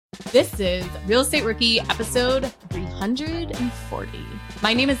This is Real Estate Rookie episode 340.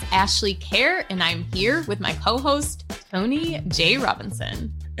 My name is Ashley Kerr, and I'm here with my co-host, Tony J.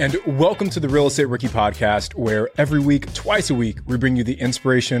 Robinson. And welcome to the Real Estate Rookie podcast, where every week, twice a week, we bring you the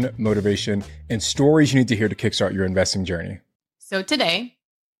inspiration, motivation, and stories you need to hear to kickstart your investing journey. So today,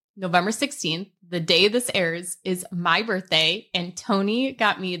 November 16th, the day this airs, is my birthday, and Tony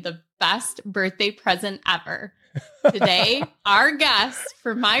got me the best birthday present ever. Today, our guest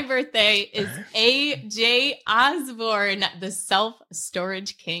for my birthday is AJ Osborne, the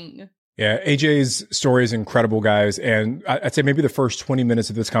self-storage king. Yeah, AJ's story is incredible, guys. And I'd say maybe the first 20 minutes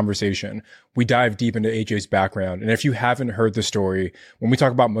of this conversation, we dive deep into AJ's background. And if you haven't heard the story, when we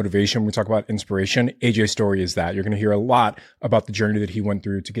talk about motivation, when we talk about inspiration, AJ's story is that. You're going to hear a lot about the journey that he went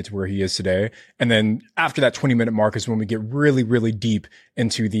through to get to where he is today. And then after that 20-minute mark is when we get really, really deep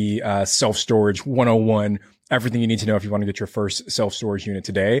into the self-storage 101, everything you need to know if you want to get your first self-storage unit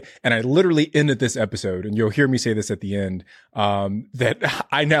today. And I literally ended this episode, and you'll hear me say this at the end, that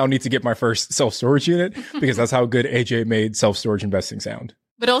I now need to get my first self-storage unit because that's how good AJ made self-storage investing sound.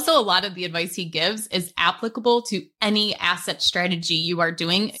 But also a lot of the advice he gives is applicable to any asset strategy you are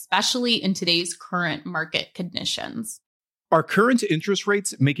doing, especially in today's current market conditions. Are current interest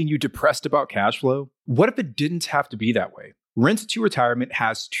rates making you depressed about cash flow? What if it didn't have to be that way? Rent to Retirement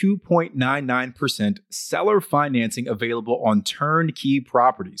has 2.99% seller financing available on turnkey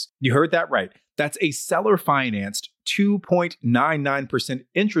properties. You heard that right. That's a seller financed 2.99%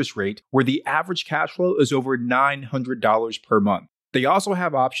 interest rate where the average cash flow is over $900 per month. They also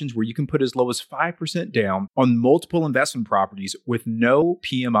have options where you can put as low as 5% down on multiple investment properties with no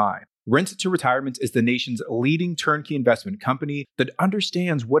PMI. Rent to Retirement is the nation's leading turnkey investment company that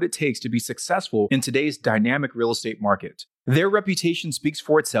understands what it takes to be successful in today's dynamic real estate market. Their reputation speaks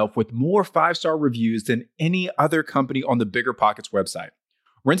for itself with more 5-star reviews than any other company on the BiggerPockets website.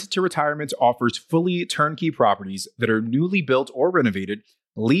 Rent to Retirement offers fully turnkey properties that are newly built or renovated,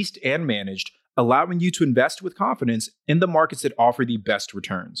 leased and managed, allowing you to invest with confidence in the markets that offer the best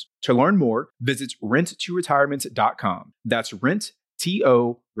returns. To learn more, visit renttoretirement.com. That's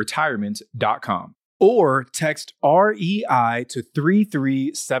renttoretirement.com. Or text REI to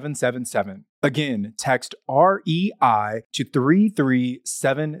 33777. Again, text REI to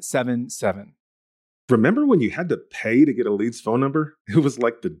 33777. Remember when you had to pay to get a lead's phone number? It was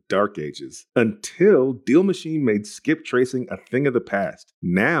like the dark ages until Deal Machine made skip tracing a thing of the past.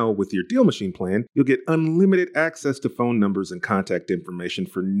 Now, with your Deal Machine plan, you'll get unlimited access to phone numbers and contact information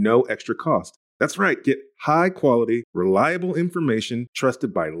for no extra cost. That's right, get high-quality, reliable information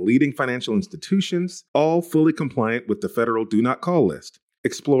trusted by leading financial institutions, all fully compliant with the federal Do Not Call list.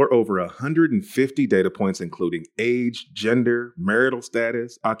 Explore over 150 data points, including age, gender, marital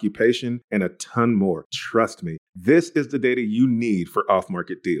status, occupation, and a ton more. Trust me, this is the data you need for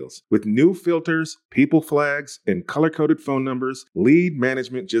off-market deals. With new filters, people flags, and color-coded phone numbers, lead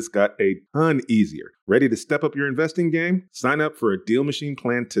management just got a ton easier. Ready to step up your investing game? Sign up for a Deal Machine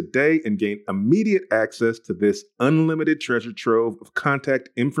plan today and gain immediate access to this unlimited treasure trove of contact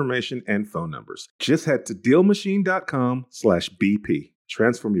information and phone numbers. Just head to dealmachine.com/BP.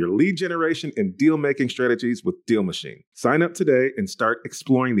 Transform your lead generation and deal-making strategies with Deal Machine. Sign up today and start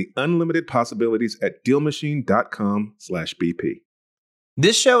exploring the unlimited possibilities at dealmachine.com/BP.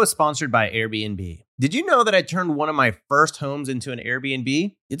 This show is sponsored by Airbnb. Did you know that I turned one of my first homes into an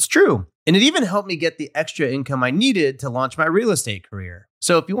Airbnb? It's true. And it even helped me get the extra income I needed to launch my real estate career.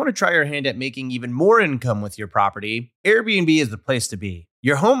 So if you want to try your hand at making even more income with your property, Airbnb is the place to be.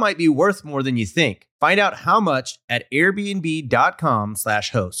 Your home might be worth more than you think. Find out how much at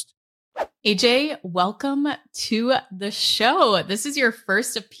airbnb.com/host. AJ, welcome to the show. This is your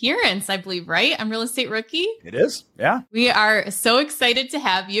first appearance, I believe, right? I'm Real Estate Rookie. It is, yeah. We are so excited to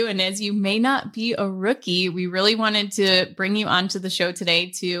have you. And as you may not be a rookie, we really wanted to bring you onto the show today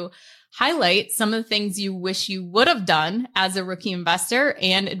to highlight some of the things you wish you would have done as a rookie investor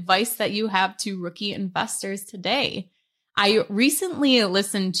and advice that you have to rookie investors today. I recently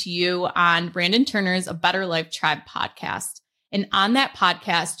listened to you on Brandon Turner's A Better Life Tribe podcast. And on that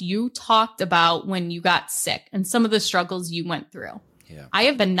podcast, you talked about when you got sick and some of the struggles you went through. Yeah. I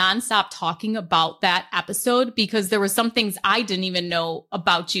have been nonstop talking about that episode because there were some things I didn't even know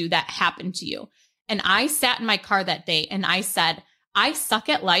about you that happened to you. And I sat in my car that day and I said, I suck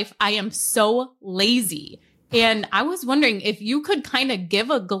at life. I am so lazy. And I was wondering if you could kind of give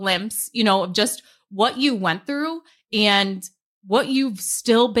a glimpse, of just what you went through and what you've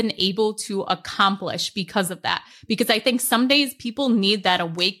still been able to accomplish because of that. Because I think some days people need that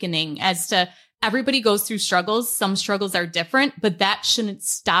awakening as to everybody goes through struggles. Some struggles are different, but that shouldn't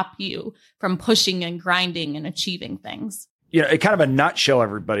stop you from pushing and grinding and achieving things. in kind of a nutshell,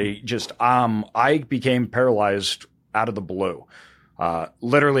 everybody, just I became paralyzed out of the blue.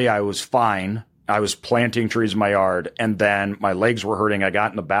 Literally, I was fine. I was planting trees in my yard, and then my legs were hurting. I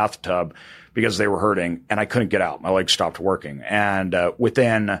got in the bathtub because they were hurting, and I couldn't get out. My legs stopped working. And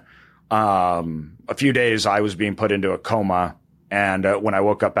within a few days, I was being put into a coma. And when I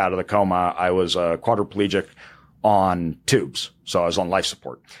woke up out of the coma, I was quadriplegic on tubes. So I was on life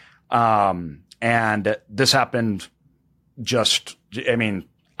support. And this happened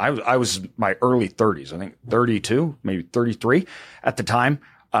I was my early 30s, I think 32, maybe 33 at the time.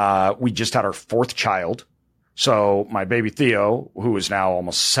 We just had our fourth child. So my baby Theo, who is now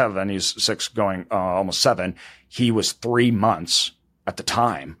almost 7, he's 6 going almost 7. He was 3 months at the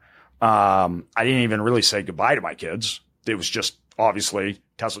time. I didn't even really say goodbye to my kids. It was just obviously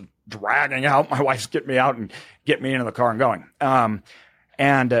Tessa dragging out. My wife's getting me out and get me into the car and going.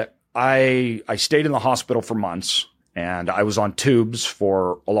 I stayed in the hospital for months, and I was on tubes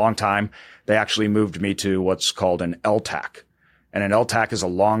for a long time. They actually moved me to what's called an LTAC. And an LTAC is a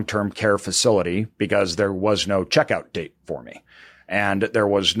long-term care facility because there was no checkout date for me. And there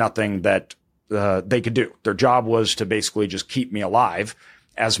was nothing that they could do. Their job was to basically just keep me alive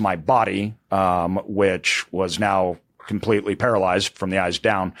as my body, which was now completely paralyzed from the eyes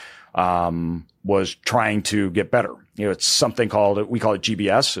down, was trying to get better. It's something we call it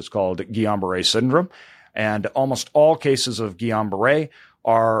GBS. It's called Guillain-Barré syndrome. And almost all cases of Guillain-Barré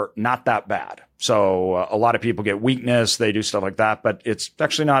are not that bad. So a lot of people get weakness, they do stuff like that, but it's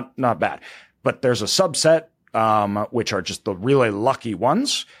actually not bad. But there's a subset, which are just the really lucky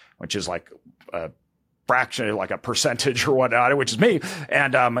ones, which is like a fraction, like a percentage or whatnot, which is me.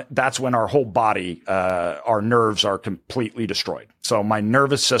 And that's when our whole body, our nerves are completely destroyed. So my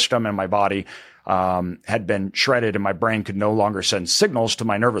nervous system and my body had been shredded, and my brain could no longer send signals to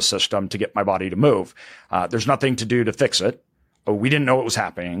my nervous system to get my body to move. There's nothing to do to fix it. We didn't know what was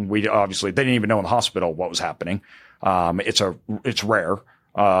happening. They didn't even know in the hospital what was happening. It's rare.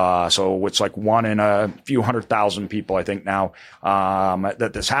 So it's like 1 in a few 100,000 people, I think now,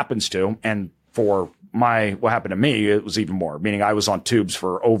 that this happens to. And for what happened to me, it was even more, meaning I was on tubes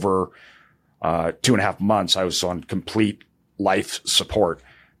for over 2.5 months. I was on complete life support.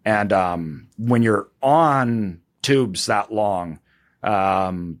 And when you're on tubes that long,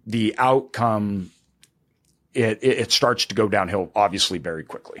 the outcome, it starts to go downhill, obviously, very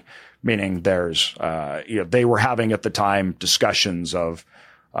quickly. Meaning there's, they were having at the time discussions of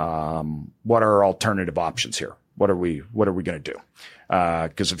what are alternative options here? What are we going to do?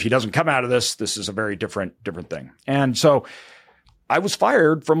 Because if he doesn't come out of this is a very different thing. And so I was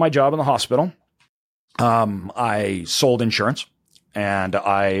fired from my job in the hospital. I sold insurance. And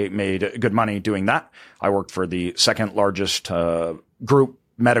I made good money doing that. I worked for the second largest group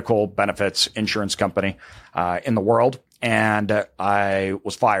medical benefits insurance company in the world. And I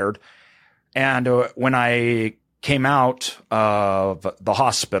was fired. And when I came out of the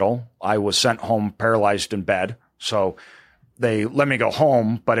hospital, I was sent home paralyzed in bed. So they let me go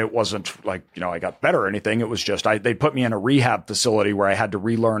home, but it wasn't like, I got better or anything. It was just they put me in a rehab facility where I had to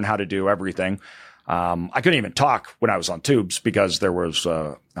relearn how to do everything. I couldn't even talk when I was on tubes because there was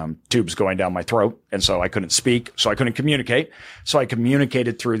tubes going down my throat. And so I couldn't speak. So I couldn't communicate. So I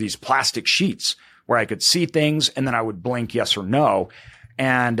communicated through these plastic sheets where I could see things and then I would blink yes or no.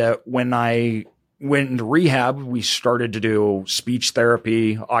 And when I went into rehab, we started to do speech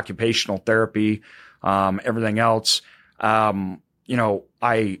therapy, occupational therapy, everything else. A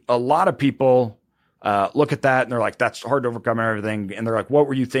lot of people look at that and they're like, that's hard to overcome and everything. And they're like, what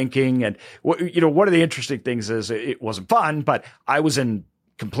were you thinking? And one of the interesting things is it wasn't fun, but I was in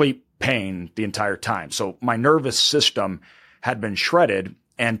complete pain the entire time. So my nervous system had been shredded.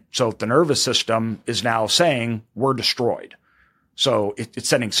 And so the nervous system is now saying we're destroyed. So it's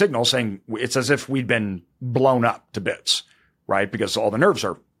sending signals saying it's as if we'd been blown up to bits, right? Because all the nerves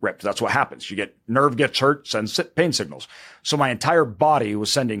are ripped. That's what happens. Nerve gets hurt, sends pain signals. So my entire body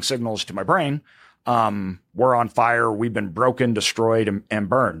was sending signals to my brain. We're on fire. We've been broken, destroyed, and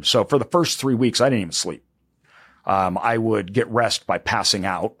burned. So for the first 3 weeks, I didn't even sleep. I would get rest by passing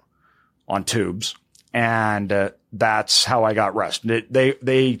out on tubes. And that's how I got rest.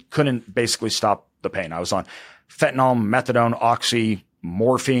 They couldn't basically stop the pain. I was on fentanyl, methadone, oxy,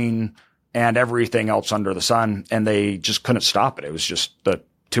 morphine, and everything else under the sun. And they just couldn't stop it. It was just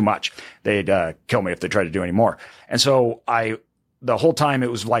too much. They'd kill me if they tried to do any more. And so the whole time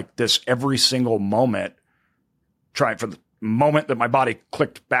it was like this every single moment, trying for the moment that my body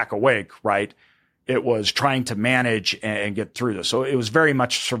clicked back awake, right? It was trying to manage and get through this. So it was very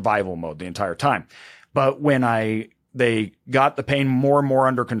much survival mode the entire time. But when I they got the pain more and more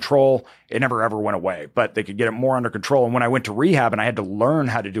under control. It never ever went away, but they could get it more under control. And when I went to rehab and I had to learn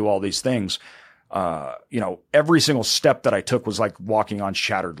how to do all these things, every single step that I took was like walking on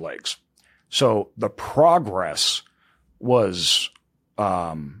shattered legs. So the progress was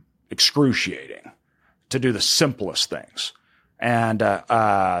excruciating to do the simplest things. And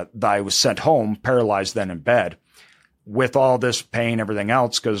I was sent home, paralyzed then in bed with all this pain, everything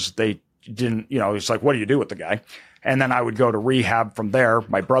else, because they didn't, it's like, what do you do with the guy? And then I would go to rehab from there.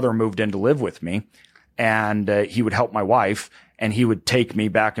 My brother moved in to live with me, and he would help my wife, and he would take me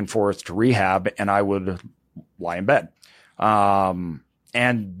back and forth to rehab, and I would lie in bed. And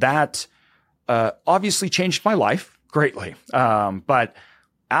that obviously changed my life greatly. But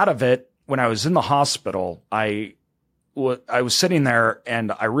out of it, when I was in the hospital, I was sitting there,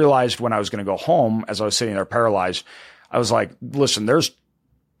 and I realized when I was going to go home, as I was sitting there paralyzed, I was like, listen, there's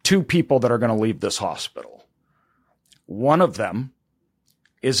two people that are going to leave this hospital. One of them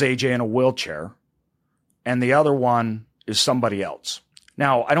is AJ in a wheelchair, and the other one is somebody else.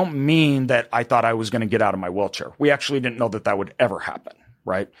 Now, I don't mean that I thought I was going to get out of my wheelchair. We actually didn't know that that would ever happen,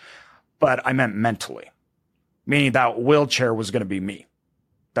 right? But I meant mentally, meaning that wheelchair was going to be me.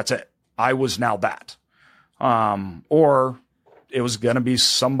 That's it. I was now that. Or it was going to be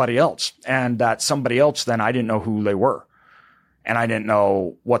somebody else. And that somebody else, then I didn't know who they were. And I didn't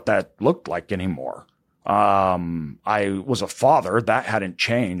know what that looked like anymore. I was a father. That hadn't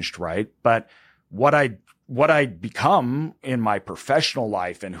changed, right? But what I'd become in my professional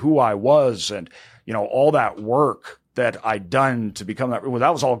life and who I was and, all that work that I'd done to become that, well,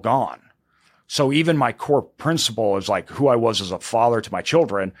 that was all gone. So even my core principle is like who I was as a father to my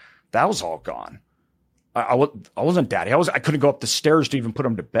children, that was all gone. I wasn't daddy. I couldn't go up the stairs to even put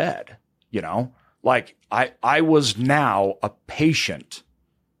them to bed, like I was now a patient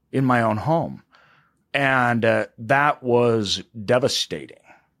in my own home. And that was devastating.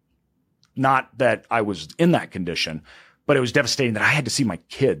 Not that I was in that condition, but it was devastating that I had to see my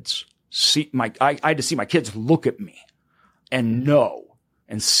kids I had to see my kids look at me and know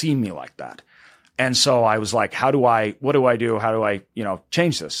and see me like that. And so I was like, what do I do? How do I,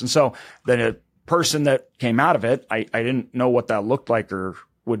 change this? And so the person that came out of it, I didn't know what that looked like or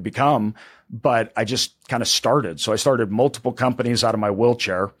would become, but I just kind of started. So I started multiple companies out of my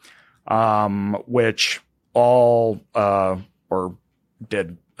wheelchair, which all,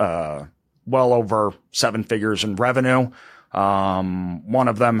 did, well over 7 figures in revenue. One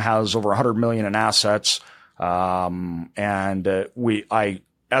of them has over 100 million in assets. As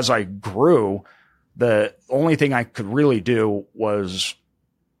I grew, the only thing I could really do was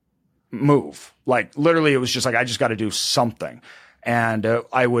move. Like literally it was just like, I just got to do something. And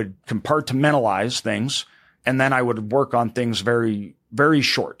I would compartmentalize things, and then I would work on things very, very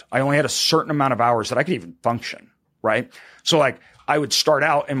short. I only had a certain amount of hours that I could even function, right? So like I would start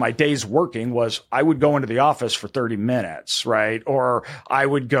out, and my days working was I would go into the office for 30 minutes, right? Or I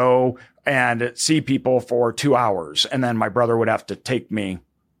would go and see people for 2 hours, and then my brother would have to take me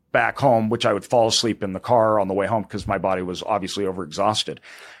back home, which I would fall asleep in the car on the way home because my body was obviously overexhausted.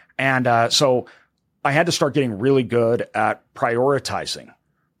 And so I had to start getting really good at prioritizing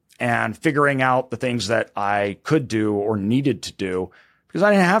and figuring out the things that I could do or needed to do because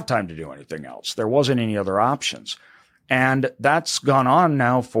I didn't have time to do anything else. There wasn't any other options. And that's gone on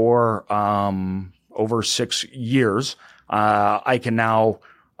now for over 6 years. I can now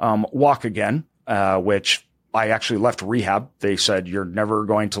walk again, which I actually left rehab. They said, you're never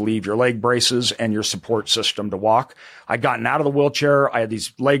going to leave your leg braces and your support system to walk. I'd gotten out of the wheelchair. I had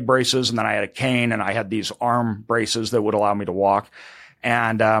these leg braces, and then I had a cane, and I had these arm braces that would allow me to walk.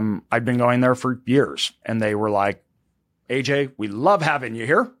 And I'd been going there for years. And they were like, AJ, we love having you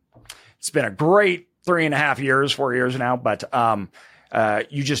here. It's been a great 3.5 years, 4 years now. But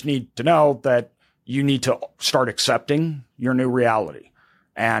you just need to know that you need to start accepting your new reality.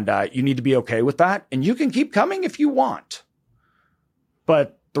 And you need to be okay with that. And you can keep coming if you want.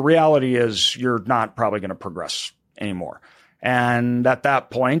 But the reality is you're not probably going to progress anymore. And at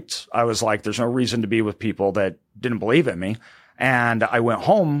that point, I was like, there's no reason to be with people that didn't believe in me. And I went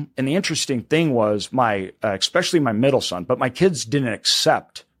home. And the interesting thing was especially my middle son, but my kids didn't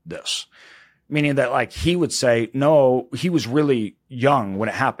accept this. Meaning that like he would say, no, he was really young when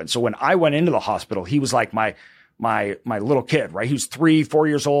it happened. So when I went into the hospital, he was like my little kid, right? He was 3-4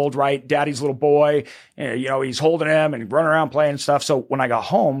 years old, right? Daddy's little boy, he's holding him and running around playing and stuff. So when I got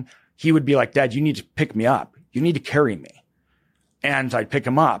home, he would be like, Dad, you need to pick me up. You need to carry me. And I'd pick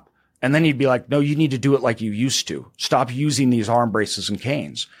him up. And then he'd be like, no, you need to do it like you used to. Stop using these arm braces and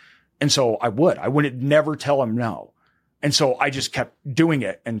canes. And so I would never tell him no. And so I just kept doing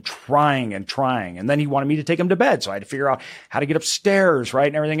it and trying and trying. And then he wanted me to take him to bed. So I had to figure out how to get upstairs, right?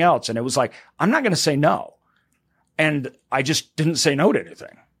 And everything else. And it was like, I'm not going to say no. And I just didn't say no to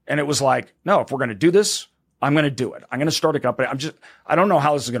anything. And it was like, no, if we're going to do this, I'm going to do it. I'm going to start a company. I don't know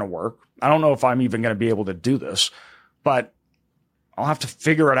how this is going to work. I don't know if I'm even going to be able to do this, but I'll have to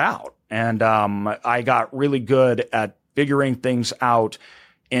figure it out. And I got really good at figuring things out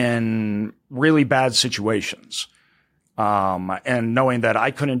in really bad situations. And knowing that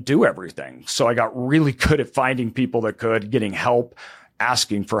I couldn't do everything. So I got really good at finding people that could, getting help,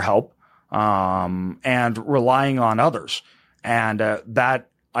 asking for help, and relying on others. And that,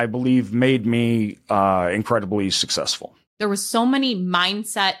 I believe, made me incredibly successful. There was so many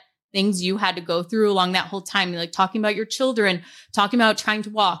mindset things you had to go through along that whole time, like talking about your children, talking about trying to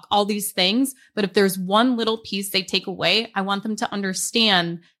walk, all these things. But if there's one little piece they take away, I want them to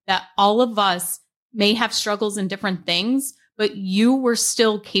understand that all of us may have struggles in different things, but you were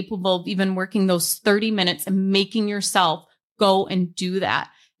still capable of even working those 30 minutes and making yourself go and do that.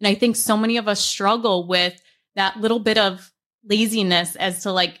 And I think so many of us struggle with that little bit of laziness as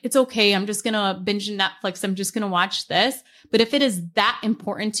to like, it's okay, I'm just going to binge Netflix, I'm just going to watch this. But if it is that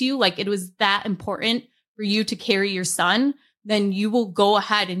important to you, like it was that important for you to carry your son, then you will go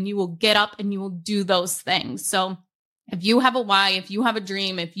ahead and you will get up and you will do those things. So if you have a why, if you have a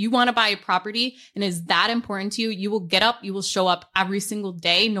dream, if you want to buy a property and is that important to you, you will get up, you will show up every single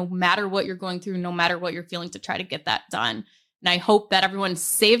day, no matter what you're going through, no matter what you're feeling, to try to get that done. And I hope that everyone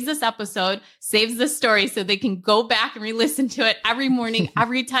saves this episode, saves this story so they can go back and re-listen to it every morning,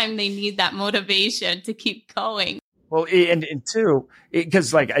 every time they need that motivation to keep going. Well, and two,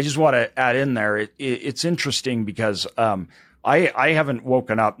 because like, I just want to add in there, it's interesting because I haven't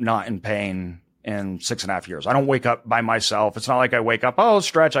woken up not in pain in 6.5 years. I don't wake up by myself. It's not like I wake up, oh,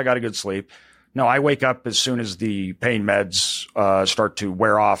 stretch, I got a good sleep. No, I wake up as soon as the pain meds start to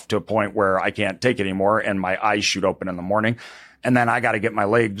wear off to a point where I can't take it anymore and my eyes shoot open in the morning. And then I got to get my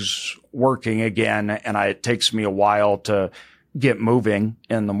legs working again. And it takes me a while to get moving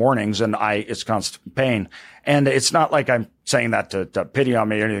in the mornings, and it's constant pain. And it's not like I'm saying that to pity on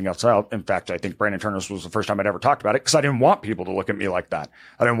me or anything else. In fact, I think Brandon Turner's was the first time I'd ever talked about it because I didn't want people to look at me like that.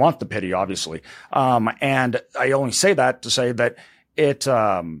 I didn't want the pity, obviously. And I only say that to say that it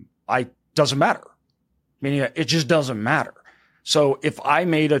doesn't matter. Meaning it just doesn't matter. So if I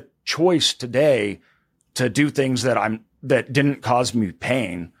made a choice today to do things that didn't cause me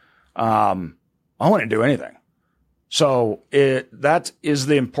pain, I wouldn't do anything. So that is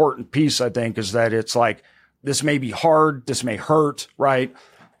the important piece, I think, is that it's like, this may be hard, this may hurt, right?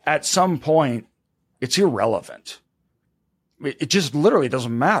 At some point, it's irrelevant. It just literally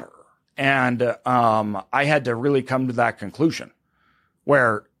doesn't matter. And I had to really come to that conclusion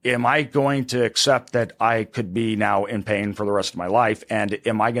where, am I going to accept that I could be now in pain for the rest of my life? And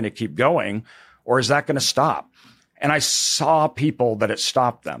am I going to keep going, or is that going to stop? And I saw people that it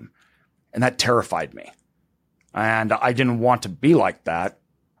stopped them, and that terrified me. And I didn't want to be like that,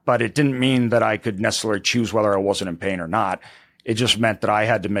 but it didn't mean that I could necessarily choose whether I wasn't in pain or not. It just meant that I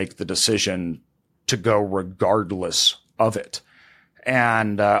had to make the decision to go regardless of it.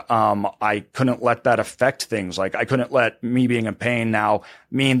 And I couldn't let that affect things. Like, I couldn't let me being in pain now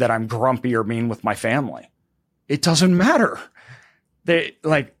mean that I'm grumpy or mean with my family. It doesn't matter.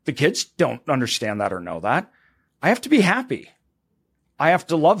 The kids don't understand that or know that. I have to be happy. I have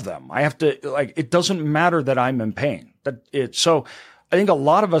to love them. I have to, it doesn't matter that I'm in pain. So I think a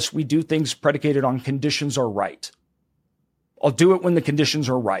lot of us, we do things predicated on conditions are right. I'll do it when the conditions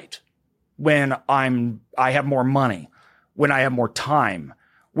are right. When I have more money, when I have more time,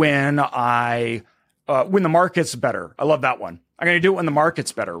 when the market's better. I love that one. I'm going to do it when the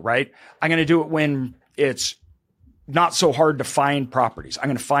market's better, right? I'm going to do it when it's not so hard to find properties. I'm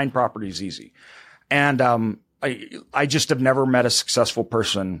going to find properties easy. And, I just have never met a successful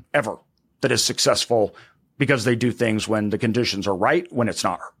person ever that is successful because they do things when the conditions are right, when it's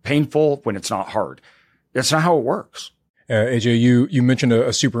not painful, when it's not hard. That's not how it works. AJ, you mentioned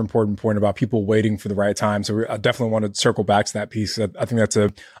a super important point about people waiting for the right time. So I definitely want to circle back to that piece. I think that's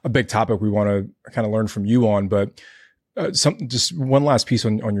a big topic we want to kind of learn from you on. But just one last piece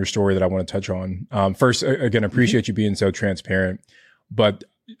on your story that I want to touch on. First, again, appreciate you being so transparent. But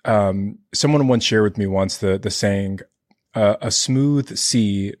someone once shared with me once the saying, a smooth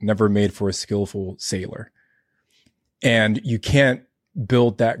sea never made for a skillful sailor. And you can't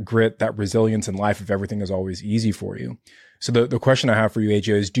build that grit, that resilience in life if everything is always easy for you. So the question I have for you,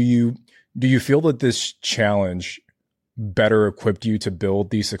 AJ, is do you feel that this challenge better equipped you to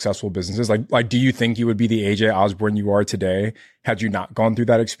build these successful businesses? Like, do you think you would be the AJ Osborne you are today had you not gone through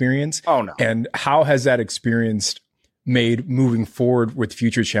that experience? Oh, no. And how has that experience made moving forward with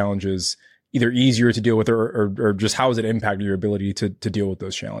future challenges either easier to deal with or just how has it impacted your ability to deal with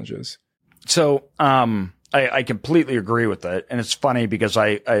those challenges? So, I completely agree with that. And it's funny because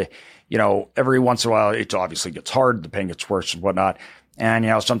I, every once in a while, it obviously gets hard. The pain gets worse and whatnot. And,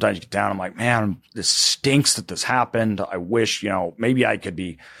 sometimes you get down. I'm like, man, this stinks that this happened. I wish, maybe I could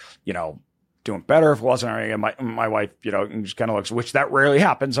be, doing better if it wasn't. And my wife, just kind of looks, which that rarely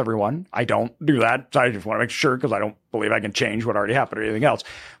happens, everyone. I don't do that. So I just want to make sure because I don't believe I can change what already happened or anything else.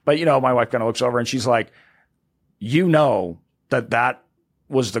 But, my wife kind of looks over and she's like, that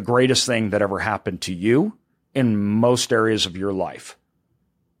was the greatest thing that ever happened to you in most areas of your life.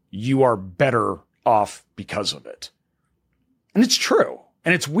 You are better off because of it. And it's true.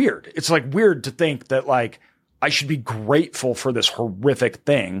 And it's weird. It's like weird to think that like I should be grateful for this horrific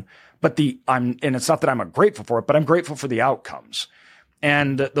thing, but and it's not that I'm grateful for it, but I'm grateful for the outcomes.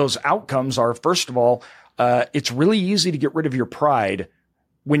 And those outcomes are, first of all, it's really easy to get rid of your pride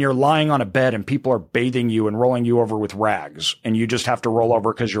when you're lying on a bed and people are bathing you and rolling you over with rags and you just have to roll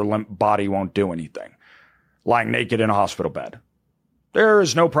over because your limp body won't do anything. Lying naked in a hospital bed. There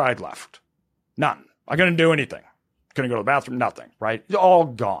is no pride left. None. I couldn't do anything. Couldn't go to the bathroom, nothing, right? It's all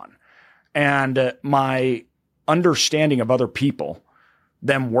gone. And my understanding of other people,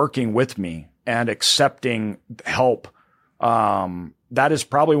 them working with me and accepting help, that is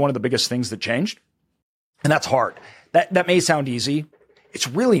probably one of the biggest things that changed. And that's hard. That may sound easy. It's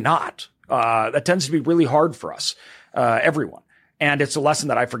really not. That tends to be really hard for us, everyone. And it's a lesson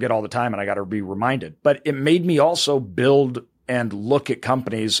that I forget all the time and I got to be reminded. But it made me also build and look at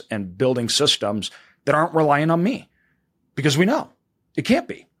companies and building systems that aren't relying on me because we know it can't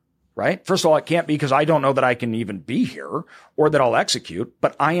be, right? First of all, it can't be because I don't know that I can even be here or that I'll execute,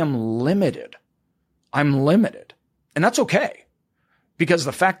 but I am limited. I'm limited. And that's okay because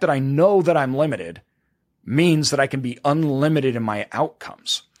the fact that I know that I'm limited means that I can be unlimited in my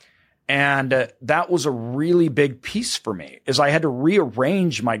outcomes. And that was a really big piece for me is I had to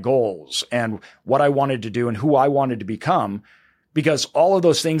rearrange my goals and what I wanted to do and who I wanted to become because all of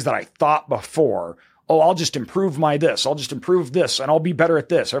those things that I thought before, I'll just improve I'll just improve this and I'll be better at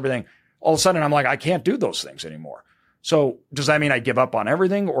this, everything. All of a sudden I'm like, I can't do those things anymore. So does that mean I give up on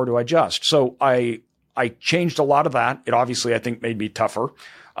everything or do I adjust? So I changed a lot of that. It obviously, I think, made me tougher.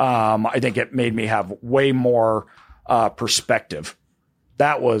 I think it made me have way more perspective.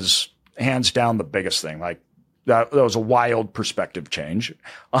 That was hands down the biggest thing. Like that was a wild perspective change.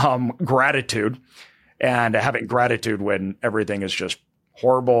 Gratitude and having gratitude when everything is just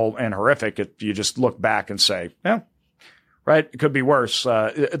horrible and horrific. You just look back and say, yeah, right. It could be worse.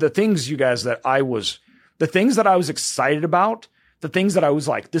 The things that I was excited about, the things that I was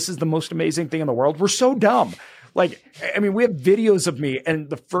like, this is the most amazing thing in the world were so dumb. Like, I mean, we have videos of me and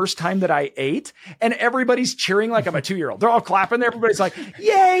the first time that I ate and everybody's cheering like I'm a 2-year-old. They're all clapping. Everybody's like,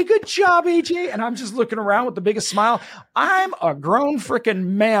 yay, good job, AJ. And I'm just looking around with the biggest smile. I'm a grown freaking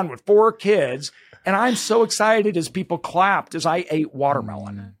man with 4 kids. And I'm so excited as people clapped as I ate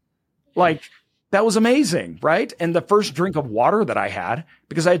watermelon. Like, that was amazing, right? And the first drink of water that I had,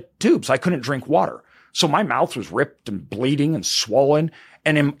 because I had tubes, I couldn't drink water. So my mouth was ripped and bleeding and swollen.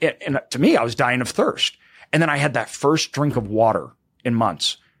 And to me, I was dying of thirst. And then I had that first drink of water in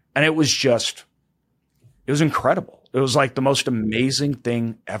months. And it was incredible. It was like the most amazing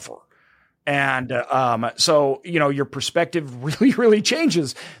thing ever. And so, your perspective really, really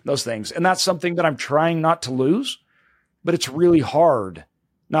changes those things. And that's something that I'm trying not to lose, but it's really hard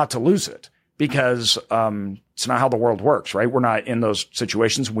not to lose it because it's not how the world works, right? We're not in those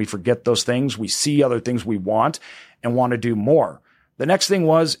situations. We forget those things. We see other things we want and want to do more. The next thing it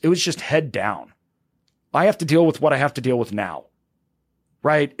was just head down. I have to deal with what I have to deal with now,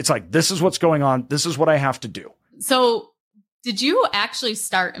 right? It's like, this is what's going on. This is what I have to do. So did you actually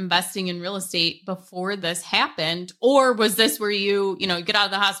start investing in real estate before this happened? Or was this where you get out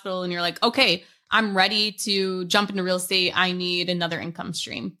of the hospital and you're like, okay, I'm ready to jump into real estate. I need another income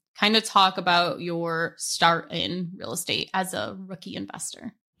stream. Kind of talk about your start in real estate as a rookie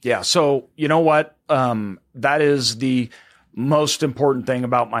investor. Yeah. So you know what? That is the most important thing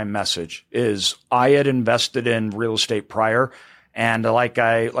about my message is I had invested in real estate prior. And like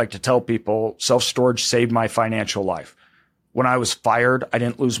I like to tell people, self-storage saved my financial life. When I was fired, I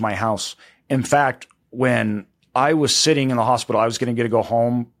didn't lose my house. In fact, when I was sitting in the hospital, I was going to go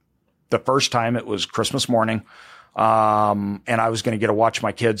home. The first time it was Christmas morning. And I was going to get to watch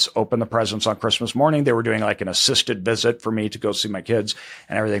my kids open the presents on Christmas morning. They were doing like an assisted visit for me to go see my kids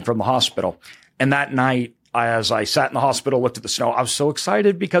and everything from the hospital. And that night, as I sat in the hospital, looked at the snow, I was so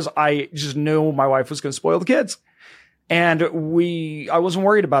excited because I just knew my wife was going to spoil the kids. And I wasn't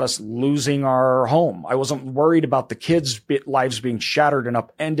worried about us losing our home. I wasn't worried about the kids' lives being shattered and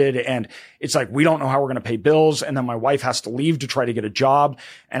upended. And it's like, we don't know how we're going to pay bills. And then my wife has to leave to try to get a job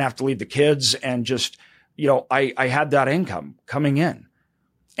and have to leave the kids. And just, I had that income coming in.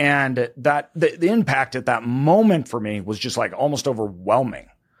 And that the impact at that moment for me was just like almost overwhelming.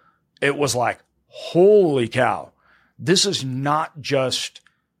 It was like, holy cow, this is not just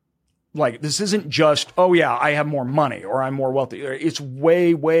this isn't just, oh yeah, I have more money or I'm more wealthy. It's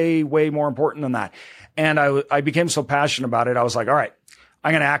way, way, way more important than that. And I became so passionate about it. I was like, all right,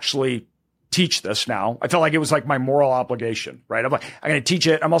 I'm going to actually teach this now. I felt like it was like my moral obligation, right? I'm going to teach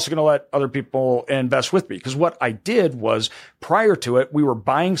it. I'm also going to let other people invest with me. Because what I did was, prior to it, we were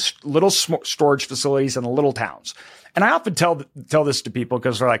buying little storage facilities in the little towns. And I often tell this to people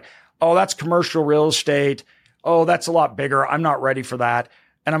because they're like, oh, that's commercial real estate. Oh, that's a lot bigger. I'm not ready for that.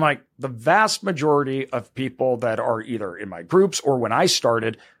 And I'm like, the vast majority of people that are either in my groups or when I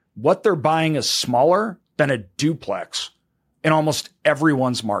started, what they're buying is smaller than a duplex in almost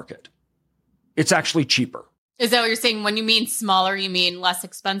everyone's market. It's actually cheaper. Is that what you're saying? When you mean smaller, you mean less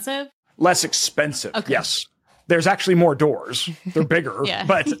expensive? Less expensive. Okay. Yes. There's actually more doors. They're bigger,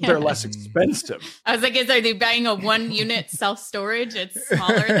 but they're less expensive. I was like, are they buying a 1-unit self-storage? It's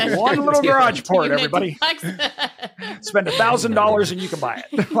smaller than one little garage port, everybody. Spend $1,000 and you can buy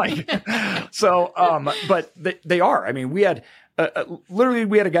it. But they are. I mean, we had literally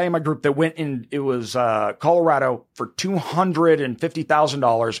we had a guy in my group that went in. It was Colorado for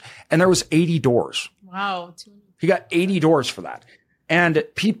 $250,000, and there was 80 doors. Wow. He got 80 doors for that, and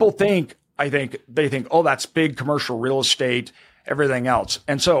people think. They think, oh, that's big commercial real estate, everything else.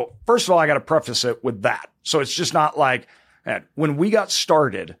 And so, first of all, I got to preface it with that. So it's just not like when we got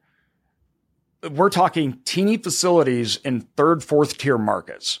started, we're talking teeny facilities in 3rd, 4th tier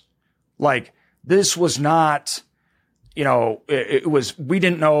markets. Like this was not, it was, we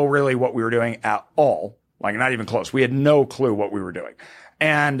didn't know really what we were doing at all. Like not even close. We had no clue what we were doing.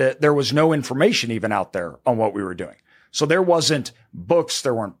 And there was no information even out there on what we were doing. So there wasn't books,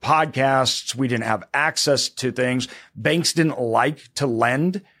 there weren't podcasts, we didn't have access to things. Banks didn't like to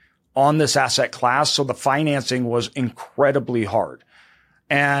lend on this asset class, so the financing was incredibly hard.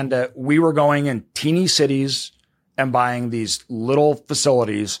 And we were going in teeny cities and buying these little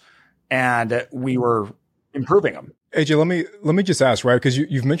facilities, and we were improving them. AJ, let me just ask, right? Because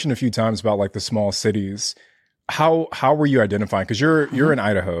you've mentioned a few times about like the small cities. How were you identifying? Because you're in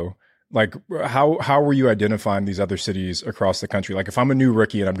Idaho. Like, how were you identifying these other cities across the country? Like, if I'm a new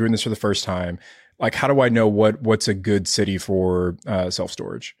rookie and I'm doing this for the first time, like, how do I know what's a good city for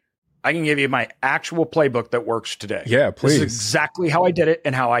self-storage? I can give you my actual playbook that works today. Yeah, please. This is exactly how I did it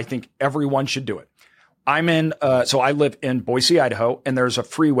and how I think everyone should do it. So I live in Boise, Idaho, and there's a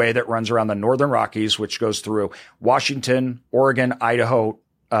freeway that runs around the Northern Rockies, which goes through Washington, Oregon, Idaho,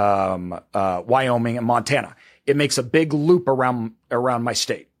 Wyoming, and Montana. It makes a big loop around my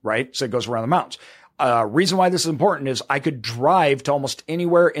state. Right? So it goes around the mountains. Reason why this is important is I could drive to almost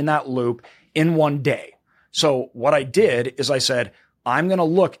anywhere in that loop in one day. So what I did is I said, I'm going to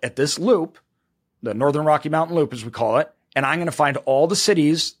look at this loop, the Northern Rocky Mountain Loop, as we call it, and I'm going to find all the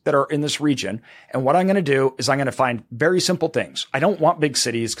cities that are in this region. And what I'm going to do is I'm going to find very simple things. I don't want big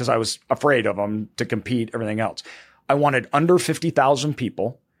cities because I was afraid of them to compete, everything else. I wanted under 50,000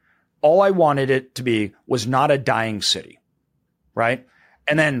 people. All I wanted it to be was not a dying city, right?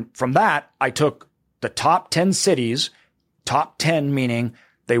 And then from that, I took the top 10 cities, top 10 meaning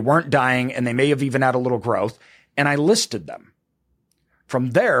they weren't dying and they may have even had a little growth, and I listed them. From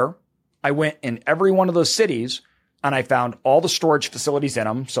there, I went in every one of those cities and I found all the storage facilities in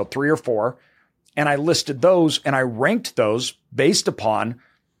them, so 3 or 4, and I listed those and I ranked those based upon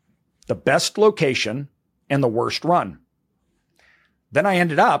the best location and the worst run. Then I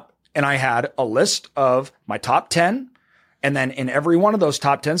ended up and I had a list of my top 10. And then in every one of those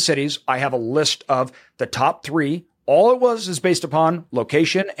top 10 cities, I have a list of the top 3. All it was is based upon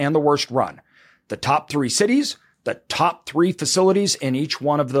location and the worst run. The top 3 cities, the top 3 facilities in each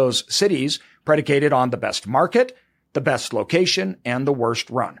one of those cities predicated on the best market, the best location, and the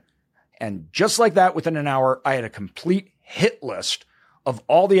worst run. And just like that, within an hour, I had a complete hit list of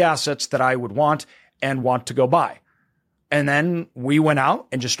all the assets that I would want to go buy. And then we went out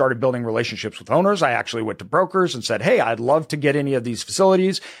and just started building relationships with owners. I actually went to brokers and said, hey, I'd love to get any of these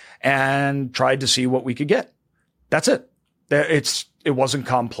facilities, and tried to see what we could get. That's it. It wasn't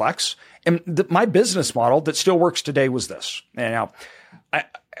complex. And my business model that still works today was this. And now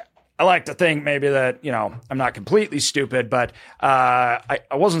I like to think maybe that, I'm not completely stupid, but I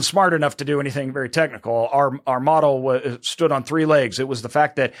wasn't smart enough to do anything very technical. Our model stood on 3 legs. It was the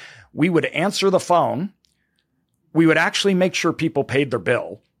fact that we would answer the phone we would actually make sure people paid their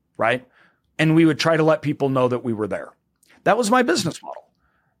bill, right? And we would try to let people know that we were there. That was my business model.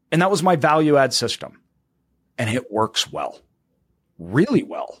 And that was my value add system. And it works well, really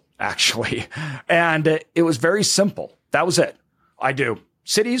well, actually. And it was very simple. That was it. I do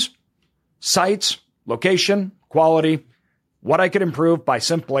cities, sites, location, quality, what I could improve by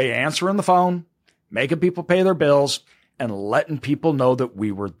simply answering the phone, making people pay their bills, and letting people know that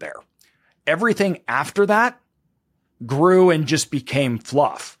we were there. Everything after that grew and just became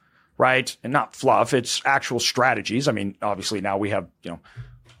fluff, right? And not fluff, it's actual strategies. I mean, obviously now we have,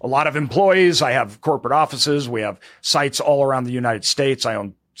 a lot of employees. I have corporate offices. We have sites all around the United States. I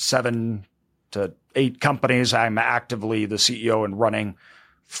own 7 to 8 companies. I'm actively the CEO and running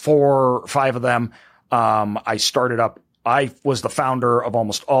 4 or 5 of them. I was the founder of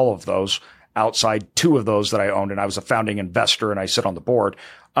almost all of those, outside 2 of those that I owned, and I was a founding investor and I sit on the board.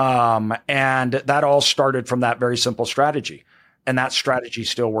 And that all started from that very simple strategy. And that strategy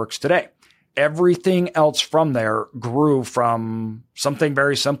still works today. Everything else from there grew from something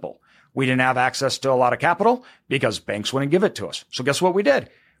very simple. We didn't have access to a lot of capital because banks wouldn't give it to us. So guess what we did?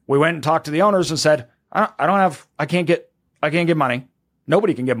 We went and talked to the owners and said, I can't get money.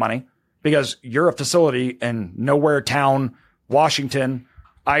 Nobody can get money because you're a facility in nowhere town, Washington,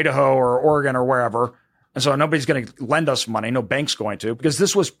 Idaho, or Oregon, or wherever. And so nobody's going to lend us money. No bank's going to, because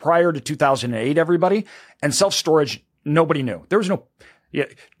this was prior to 2008, everybody. And self-storage, nobody knew.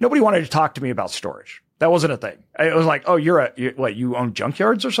 Nobody wanted to talk to me about storage. That wasn't a thing. It was like, oh, you own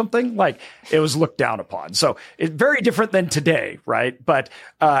junkyards or something? Like, it was looked down upon. So it's very different than today, right? But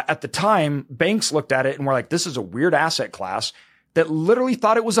at the time, banks looked at it and were like, this is a weird asset class that literally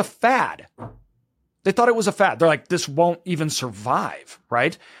thought it was a fad. They thought it was a fad. They're like, this won't even survive,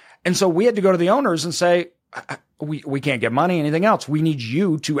 right? And so we had to go to the owners and say, we can't get money, anything else. We need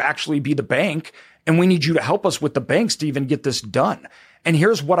you to actually be the bank, and we need you to help us with the banks to even get this done. And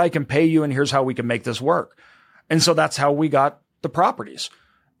here's what I can pay you, and here's how we can make this work. And so that's how we got the properties.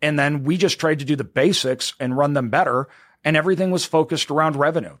 And then we just tried to do the basics and run them better, and everything was focused around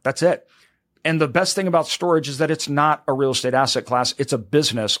revenue. That's it. And the best thing about storage is that it's not a real estate asset class. It's a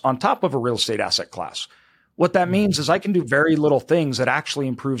business on top of a real estate asset class. What that means is I can do very little things that actually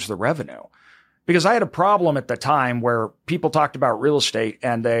improves the revenue. Because I had a problem at the time where people talked about real estate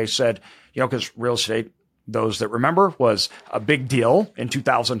and they said, because real estate, those that remember, was a big deal in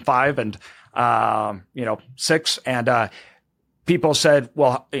 2005 and, 6. And, people said,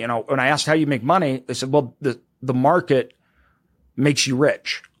 well, when I asked how you make money, they said, well, the market makes you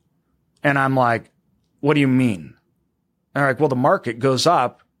rich. And I'm like, what do you mean? They're like, well, the market goes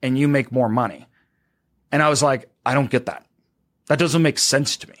up and you make more money. And I was like, I don't get that. That doesn't make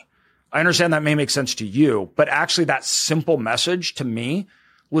sense to me. I understand that may make sense to you, but actually that simple message to me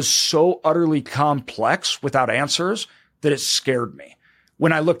was so utterly complex without answers that it scared me.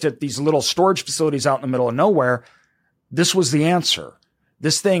 When I looked at these little storage facilities out in the middle of nowhere, this was the answer.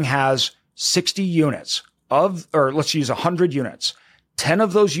 This thing has 60 units or let's use 100 units. 10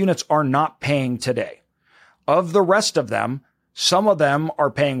 of those units are not paying today. Of the rest of them, some of them are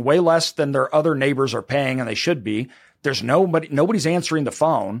paying way less than their other neighbors are paying, and they should be. There's nobody's answering the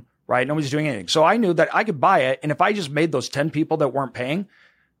phone, right? Nobody's doing anything. So I knew that I could buy it. And if I just made those 10 people that weren't paying,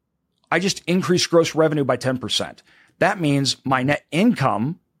 I just increased gross revenue by 10%. That means my net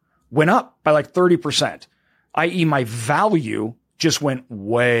income went up by like 30%, i.e. my value just went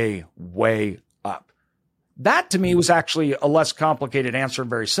way, way up. That to me was actually a less complicated answer and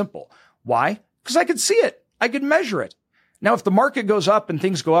very simple. Why? Because I could see it. I could measure it. Now, if the market goes up and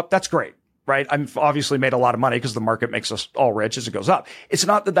things go up, that's great, right? I've obviously made a lot of money because the market makes us all rich as it goes up. It's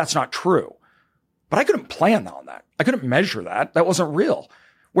not that that's not true, but I couldn't plan on that. I couldn't measure that. That wasn't real.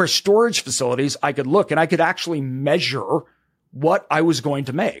 Where storage facilities, I could look and I could actually measure what I was going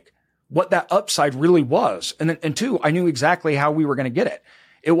to make, what that upside really was. And 2, I knew exactly how we were going to get it.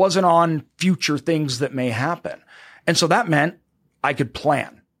 It wasn't on future things that may happen. And so that meant I could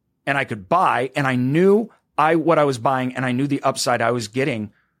plan and I could buy, and I knew what I was buying, and I knew the upside I was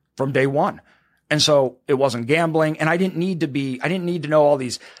getting from day one. And so it wasn't gambling, and I didn't need to know all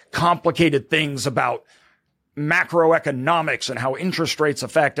these complicated things about macroeconomics and how interest rates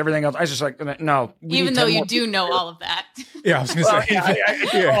affect everything else. I was just like, no. Even though you do know all of that. Yeah, I was going to say.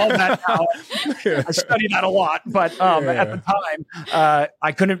 I all that now. I studied that a lot, but at the time,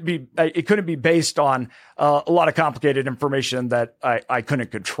 it couldn't be based on a lot of complicated information that I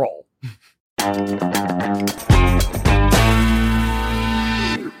couldn't control.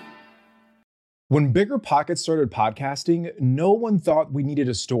 When Bigger Pockets started podcasting, no one thought we needed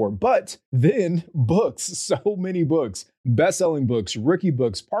a store, but then books, so many books, best-selling books, rookie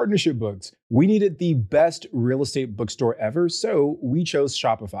books, partnership books. We needed the best real estate bookstore ever, so we chose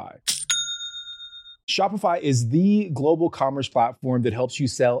Shopify. Shopify is the global commerce platform that helps you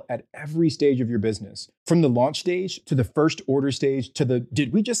sell at every stage of your business. From the launch stage to the first order stage to the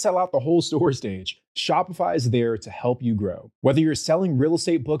did we just sell out the whole store stage? Shopify is there to help you grow. Whether you're selling real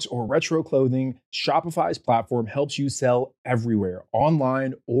estate books or retro clothing, Shopify's platform helps you sell everywhere,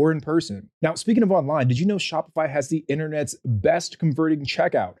 online or in person. Now, speaking of online, did you know Shopify has the internet's best converting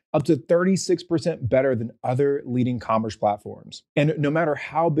checkout, up to 36% better than other leading commerce platforms? And no matter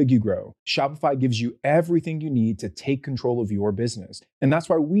how big you grow, Shopify gives you everything you need to take control of your business. And that's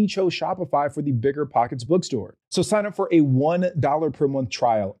why we chose Shopify for the Bigger Pockets bookstore. So sign up for a $1 per month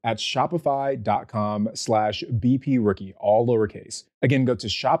trial at shopify.com/BPRookie, all lowercase. Again, go to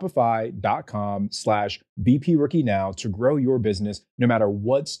shopify.com/BPRookie now to grow your business no matter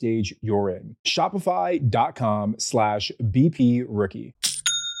what stage you're in. Shopify.com/BPRookie.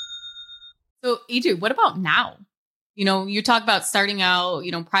 So AJ, what about now? You talk about starting out,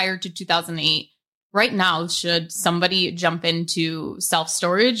 prior to 2008. Right now, should somebody jump into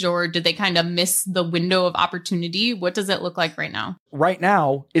self-storage, or did they kind of miss the window of opportunity? What does it look like right now? Right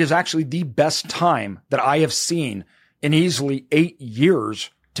now, it is actually the best time that I have seen in easily 8 years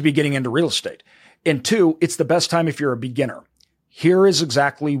to be getting into real estate. And 2, it's the best time if you're a beginner. Here is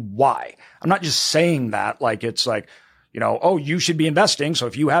exactly why. I'm not just saying that like it's like, oh, you should be investing. So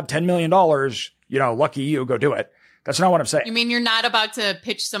if you have $10 million, lucky you, go do it. That's not what I'm saying. You mean you're not about to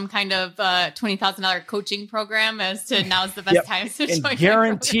pitch some kind of $20,000 coaching program as to now's the best time to join? And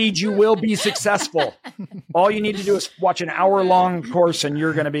guaranteed you will be successful. All you need to do is watch an hour-long course and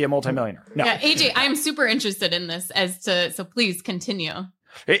you're going to be a multimillionaire. No. Yeah, AJ, I am super interested in this so please continue.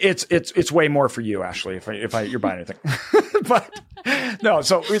 It's way more for you, Ashley, if you're buying anything. But no,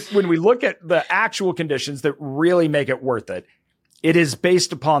 so when we look at the actual conditions that really make it worth it, it is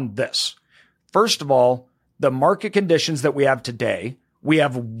based upon this. First of all, the market conditions that we have today, we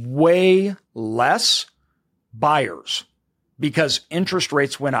have way less buyers because interest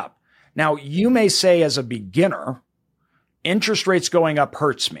rates went up. Now, you may say as a beginner, interest rates going up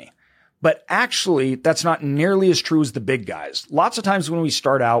hurts me. But actually, that's not nearly as true as the big guys. Lots of times when we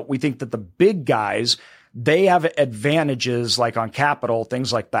start out, we think that the big guys, they have advantages like on capital,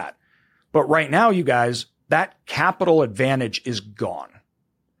 things like that. But right now, you guys, that capital advantage is gone.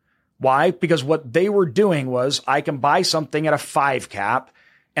 Why? Because what they were doing was I can buy something at a 5 cap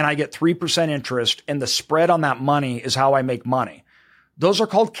and I get 3% interest, and the spread on that money is how I make money. Those are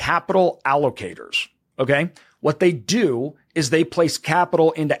called capital allocators. Okay. What they do is they place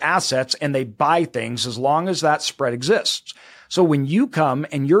capital into assets and they buy things as long as that spread exists. So when you come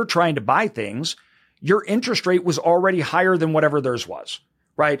and you're trying to buy things, your interest rate was already higher than whatever theirs was,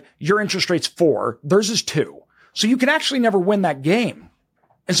 right? Your interest rate's 4, theirs is 2. So you can actually never win that game.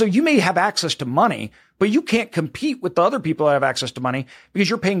 And so you may have access to money, but you can't compete with the other people that have access to money because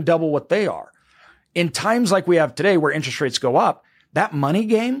you're paying double what they are. In times like we have today where interest rates go up, that money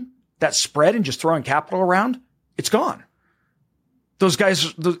game, that spread and just throwing capital around, it's gone. Those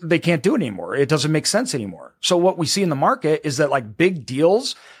guys, they can't do it anymore. It doesn't make sense anymore. So what we see in the market is that like big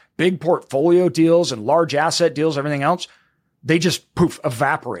deals, big portfolio deals and large asset deals, everything else, they just poof,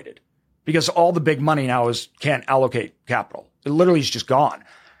 evaporated because all the big money now can't allocate capital. It literally is just gone.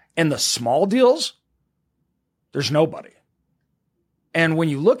 And the small deals, there's nobody. And when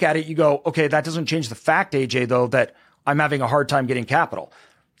you look at it, you go, okay, that doesn't change the fact, AJ, though, that I'm having a hard time getting capital.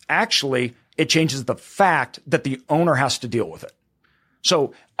 Actually, it changes the fact that the owner has to deal with it.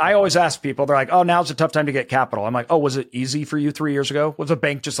 So I always ask people, they're like, oh, now's a tough time to get capital. I'm like, oh, was it easy for you 3 years ago? Was a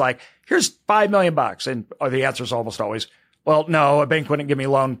bank just like, here's $5 million? And the answer is almost always, well, no, a bank wouldn't give me a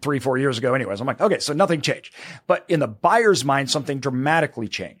loan 3-4 years ago anyways. I'm like, okay, so nothing changed. But in the buyer's mind, something dramatically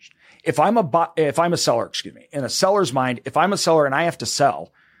changed. If I'm a seller, in a seller's mind, if I'm a seller and I have to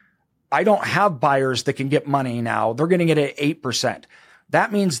sell, I don't have buyers that can get money now. They're getting it at 8%.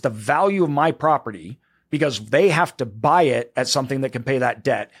 That means the value of my property, because they have to buy it at something that can pay that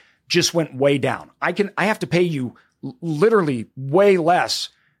debt, just went way down. I have to pay you literally way less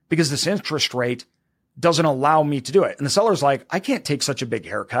because this interest rate doesn't allow me to do it. And the seller's like, I can't take such a big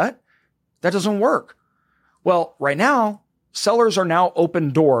haircut. That doesn't work. Well, right now, sellers are now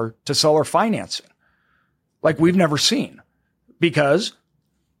open door to seller financing like we've never seen, because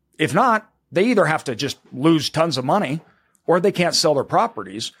if not, they either have to just lose tons of money or they can't sell their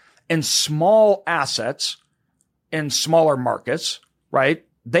properties. And small assets in smaller markets, right?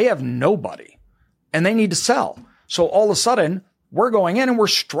 They have nobody and they need to sell. So all of a sudden, we're going in and we're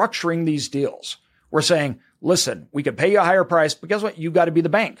structuring these deals. We're saying, listen, we could pay you a higher price, but guess what? You got to be the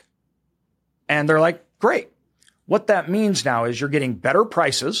bank. And they're like, great. What that means now is you're getting better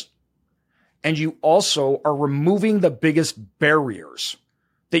prices, and you also are removing the biggest barriers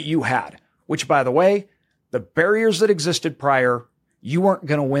that you had, which, by the way, the barriers that existed prior, you weren't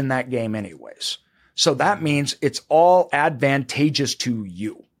going to win that game anyways. So that means it's all advantageous to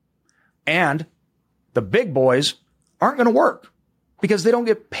you. And the big boys aren't going to work because they don't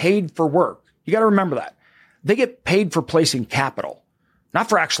get paid for work. You got to remember that. They get paid for placing capital, not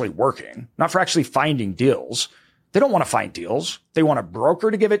for actually working, not for actually finding deals. They don't want to find deals. They want a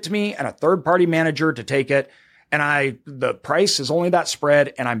broker to give it to me and a third-party manager to take it. And the price is only that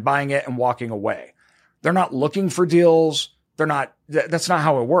spread, and I'm buying it and walking away. They're not looking for deals. That's not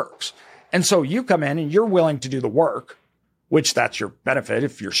how it works. And so you come in and you're willing to do the work, which that's your benefit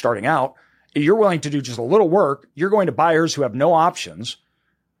if you're starting out. You're willing to do just a little work. You're going to buyers who have no options,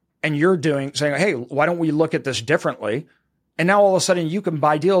 and you're saying, hey, why don't we look at this differently? And now all of a sudden you can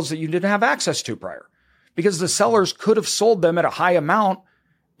buy deals that you didn't have access to prior because the sellers could have sold them at a high amount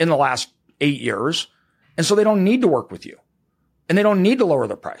in the last 8 years. And so they don't need to work with you, and they don't need to lower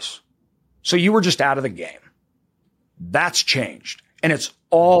the price. So you were just out of the game. That's changed, and it's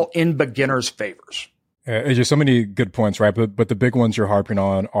all in beginners' favors. There's just so many good points, right? But the big ones you're harping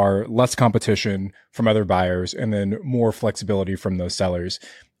on are less competition from other buyers and then more flexibility from those sellers.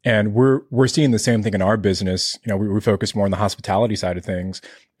 And we're seeing the same thing in our business. You know, we focus more on the hospitality side of things,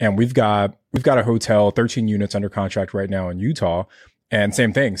 and we've got a hotel, 13 units under contract right now in Utah. And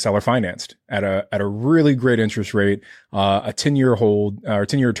same thing, seller financed at a really great interest rate, a 10-year hold or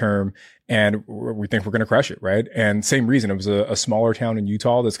 10-year term. And we think we're going to crush it, right? And same reason, it was a smaller town in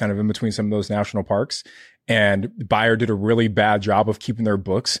Utah that's kind of in between some of those national parks. And the buyer did a really bad job of keeping their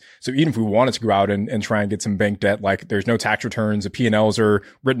books. So even if we wanted to go out and try and get some bank debt, like there's no tax returns, the P&Ls are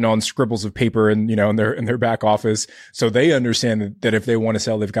written on scribbles of paper and, you know, in their back office. So they understand that if they want to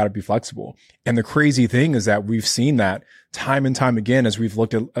sell, they've got to be flexible. And the crazy thing is that we've seen that time and time again as we've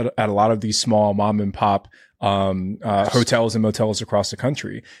looked at a lot of these small mom and pop hotels and motels across the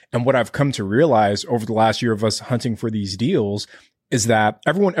country. And what I've come to realize over the last year of us hunting for these deals is that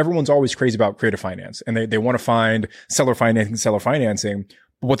everyone's always crazy about creative finance, and they want to find seller financing.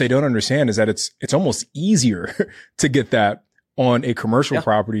 But what they don't understand is that it's almost easier to get that on a commercial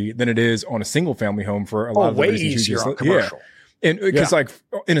property than it is on a single family home for a lot of the way reasons easier you just on commercial. Yeah. And because like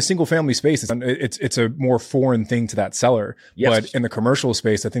in a single family space, it's a more foreign thing to that seller. Yes. But in the commercial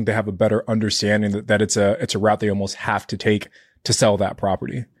space, I think they have a better understanding that it's a route they almost have to take to sell that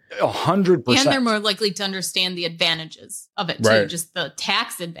property. 100%. And they're more likely to understand the advantages of it too, Right. just the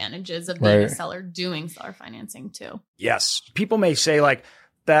tax advantages of being a seller doing seller financing too. Yes. People may say like,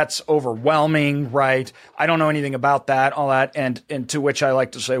 that's overwhelming, right? I don't know anything about that, all that. And to which I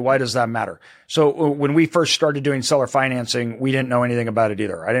like to say, why does that matter? So when we first started doing seller financing, we didn't know anything about it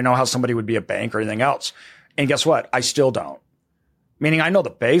either. I didn't know how somebody would be a bank or anything else. And guess what? I still don't. Meaning I know the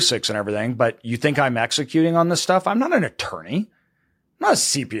basics and everything, but you think I'm executing on this stuff? I'm not an attorney. I'm not a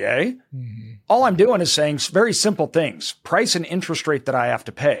CPA. Mm-hmm. All I'm doing is saying very simple things, price and interest rate that I have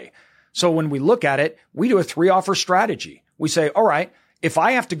to pay. So when we look at it, we do a 3-offer strategy. We say, all right, if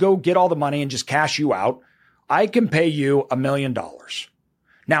I have to go get all the money and just cash you out, I can pay you $1 million.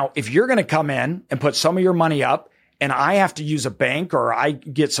 Now, if you're going to come in and put some of your money up and I have to use a bank or I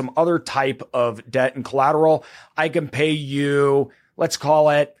get some other type of debt and collateral, I can pay you, let's call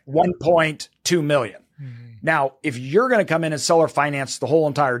it $1.2 million. Mm-hmm. Now, if you're going to come in and seller finance the whole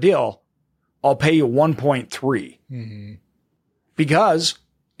entire deal, I'll pay you 1.3. Mm-hmm. Because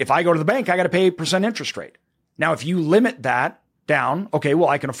if I go to the bank, I got to pay 8% interest rate. Now, if you limit that down, okay, well,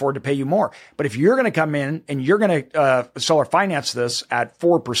 I can afford to pay you more. But if you're going to come in and you're going to seller finance this at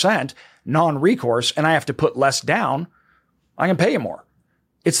 4% non-recourse and I have to put less down, I can pay you more.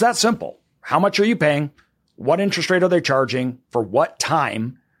 It's that simple. How much are you paying? What interest rate are they charging? For what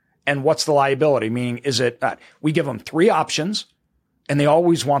time? And what's the liability? Meaning, is it we give them 3 options and they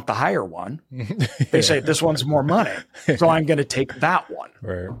always want the higher one. They say, this one's more money, so I'm going to take that one.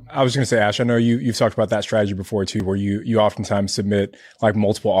 Right. I was going to say, Ash, I know you've talked about that strategy before too, where you oftentimes submit like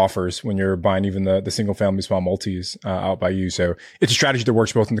multiple offers when you're buying even the single family small multis out by you. So it's a strategy that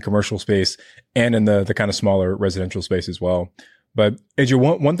works both in the commercial space and in the kind of smaller residential space as well. But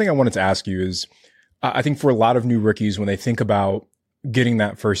AJ, one thing I wanted to ask you is, I think for a lot of new rookies, when they think about getting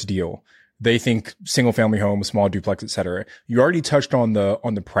that first deal, they think single family home, small duplex, et cetera. You already touched on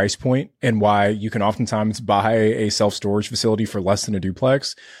the price point and why you can oftentimes buy a self-storage facility for less than a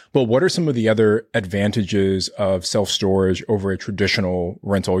duplex. But what are some of the other advantages of self-storage over a traditional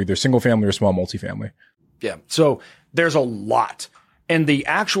rental, either single family or small multifamily? Yeah. So There's a lot. And the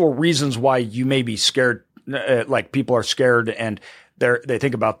actual reasons why you may be scared, like people are scared and they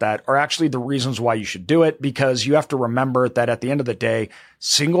think about that, are actually the reasons why you should do it, because you have to remember that at the end of the day,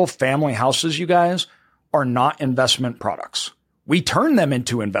 single family houses, you guys, are not investment products. We turn them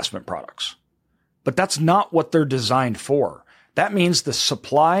into investment products, but that's not what they're designed for. That means the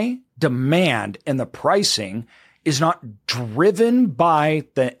supply, demand, and the pricing is not driven by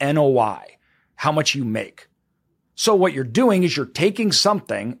the NOI, how much you make. So what you're doing is you're taking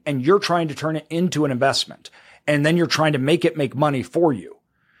something and you're trying to turn it into an investment. And then you're trying to make it make money for you.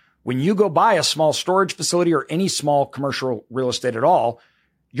 When you go buy a small storage facility or any small commercial real estate at all,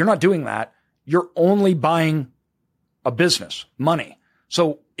 you're not doing that. You're only buying a business, money.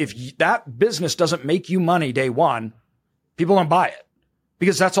 So if that business doesn't make you money day one, people don't buy it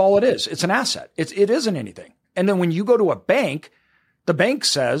because that's all it is. It's an asset. It isn't anything. And then when you go to a bank, the bank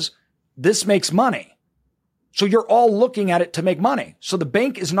says this makes money. So you're all looking at it to make money. So the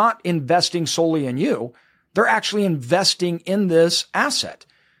bank is not investing solely in you. They're actually investing in this asset.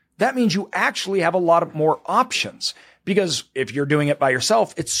 That means you actually have a lot of more options, because if you're doing it by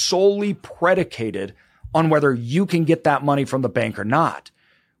yourself, it's solely predicated on whether you can get that money from the bank or not.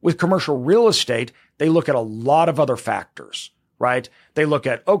 With commercial real estate, they look at a lot of other factors, right? They look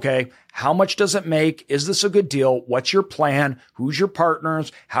at, okay, how much does it make? Is this a good deal? What's your plan? Who's your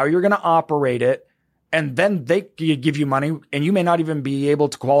partners? How you're going to operate it? And then they give you money, and you may not even be able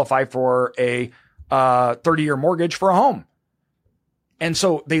to qualify for a 30-year mortgage for a home. And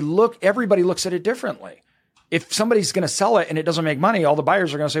so everybody looks at it differently. If somebody's going to sell it and it doesn't make money, all the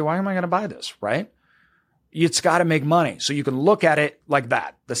buyers are going to say, why am I going to buy this? Right? It's got to make money. So you can look at it like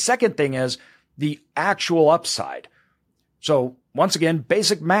that. The second thing is the actual upside. So once again,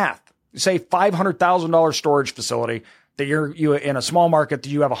 basic math, say $500,000 storage facility that you in a small market that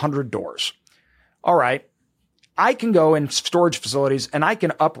you have 100 doors. All right. I can go in storage facilities and I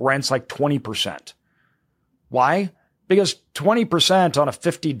can up rents like 20%. Why? Because 20% on a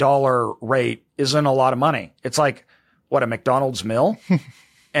 $50 rate isn't a lot of money. It's like, what, a McDonald's meal?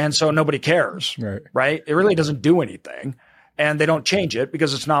 And so nobody cares, right? It really doesn't do anything. And they don't change it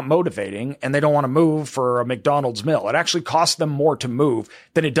because it's not motivating, and they don't want to move for a McDonald's meal. It actually costs them more to move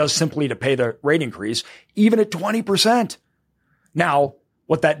than it does simply to pay the rate increase, even at 20%. Now,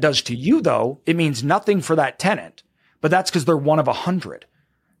 what that does to you, though, it means nothing for that tenant, but that's because they're one of 100.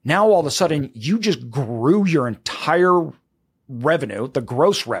 Now, all of a sudden, you just grew your entire revenue, the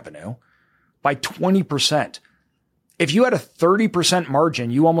gross revenue, by 20%. If you had a 30% margin,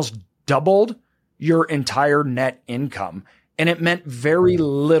 you almost doubled your entire net income, and it meant very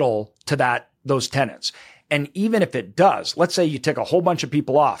little to those tenants. And even if it does, let's say you take a whole bunch of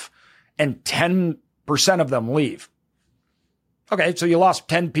people off and 10% of them leave. Okay, so you lost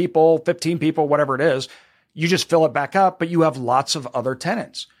 10 people, 15 people, whatever it is. You just fill it back up, but you have lots of other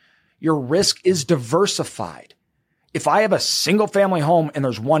tenants. Your risk is diversified. If I have a single family home and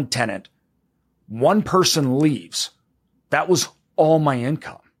there's one tenant, one person leaves, that was all my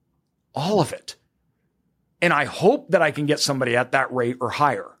income, all of it. And I hope that I can get somebody at that rate or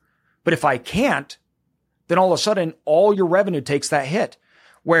higher. But if I can't, then all of a sudden, all your revenue takes that hit.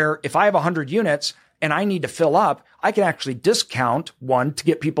 Where if I have 100 units and I need to fill up, I can actually discount one to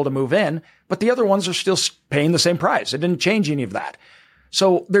get people to move in, but the other ones are still paying the same price. It didn't change any of that.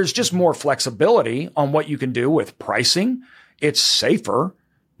 So there's just more flexibility on what you can do with pricing. It's safer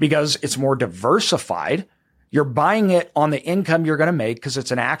because it's more diversified. You're buying it on the income you're going to make because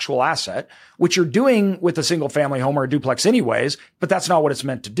it's an actual asset, which you're doing with a single family home or a duplex anyways, but that's not what it's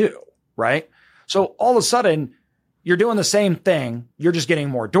meant to do, right? So all of a sudden, you're doing the same thing. You're just getting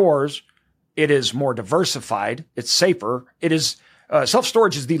more doors. It is more diversified. It's safer. It is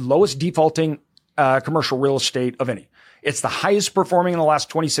self-storage is the lowest defaulting commercial real estate of any. It's the highest performing in the last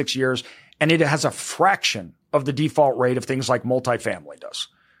 26 years, and it has a fraction of the default rate of things like multifamily does.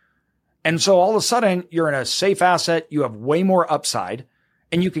 And so all of a sudden, you're in a safe asset. You have way more upside,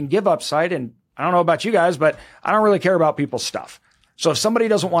 and you can give upside. And I don't know about you guys, but I don't really care about people's stuff. So if somebody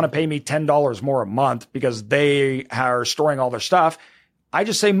doesn't want to pay me $10 more a month because they are storing all their stuff, I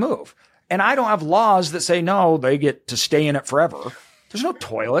just say move. And I don't have laws that say, no, they get to stay in it forever. There's no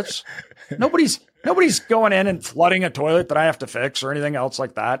toilets. Nobody's going in and flooding a toilet that I have to fix or anything else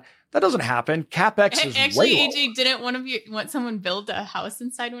like that. That doesn't happen. CapEx is actually, way low. AJ, didn't want someone build a house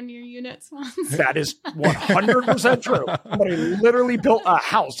inside one of your units once? That is 100% true. Somebody literally built a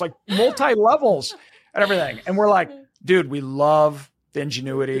house, like multi-levels and everything. And we're like, dude, we love the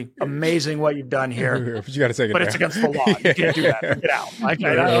ingenuity. Amazing what you've done here. But you got to take it. But it's against the law. You can't do that. Get out. I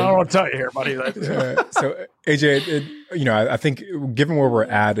don't want to tell you here, buddy. So AJ, I think given where we're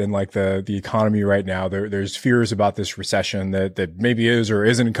at in like the economy right now, there's fears about this recession that maybe is or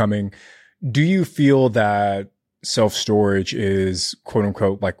isn't coming. Do you feel that self-storage is quote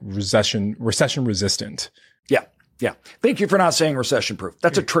unquote like recession resistant? Yeah. Thank you for not saying recession proof.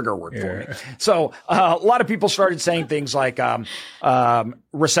 That's a trigger word for me. So a lot of people started saying things like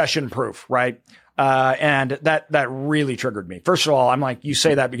recession proof, right? And that really triggered me. First of all, I'm like, you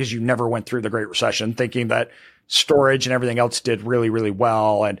say that because you never went through the Great Recession, thinking that storage and everything else did really, really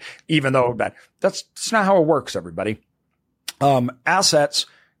well. And even though that's not how it works, everybody. Assets,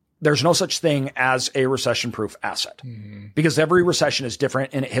 there's no such thing as a recession-proof asset because every recession is different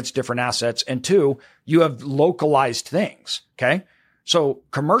and it hits different assets. And two, you have localized things. Okay. So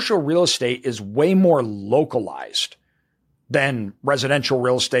commercial real estate is way more localized than residential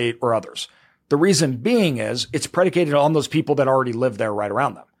real estate or others. The reason being is it's predicated on those people that already live there right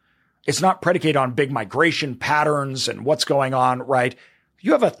around them. It's not predicated on big migration patterns and what's going on, right?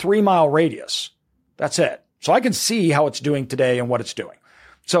 You have a 3-mile radius. That's it. So I can see how it's doing today and what it's doing.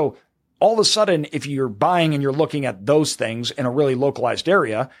 So all of a sudden, if you're buying and you're looking at those things in a really localized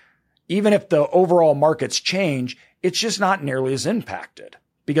area, even if the overall markets change, it's just not nearly as impacted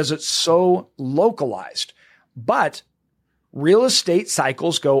because it's so localized. But real estate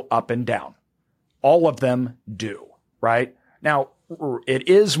cycles go up and down. All of them do, right? Now, it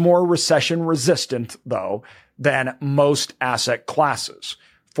is more recession resistant, though, than most asset classes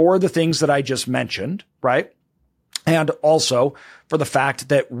for the things that I just mentioned, right? And also for the fact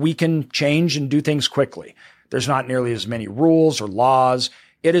that we can change and do things quickly. There's not nearly as many rules or laws.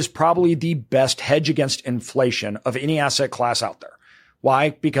 It is probably the best hedge against inflation of any asset class out there.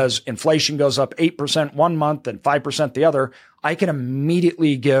 Why? Because inflation goes up 8% one month and 5% the other. I can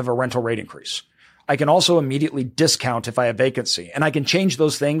immediately give a rental rate increase. I can also immediately discount if I have vacancy, and I can change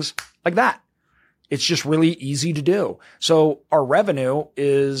those things like that. It's just really easy to do. So our revenue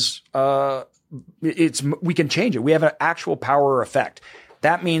is, we can change it. We have an actual power effect.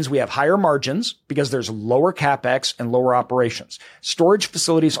 That means we have higher margins because there's lower CapEx and lower operations. Storage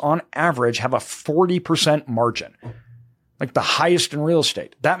facilities on average have a 40% margin, like the highest in real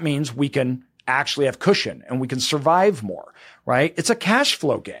estate. That means we can actually have cushion and we can survive more, right? It's a cash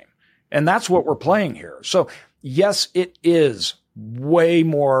flow game. And that's what we're playing here. So yes, it is way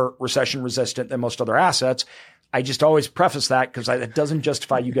more recession resistant than most other assets. I just always preface that because it doesn't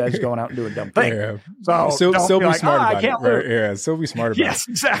justify you guys going out and doing a dumb thing. Yeah. So be like, smart about I can't it. Right? live. Yeah, so be smart about it. Yes,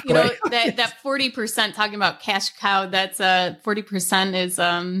 exactly. That 40% talking about cash cow, that's 40% is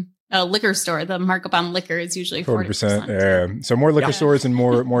a liquor store. The markup on liquor is usually 40%. Yeah. So more liquor stores and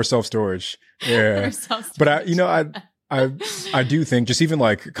more self-storage. Yeah. But I do think just even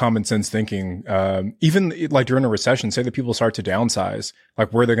like common sense thinking, even like during a recession, say that people start to downsize,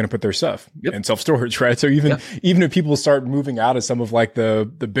 like where they're going to put their stuff in self-storage, right? So even if people start moving out of some of like the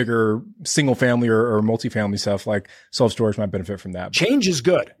bigger single family or multifamily stuff, like self-storage might benefit from that. Change is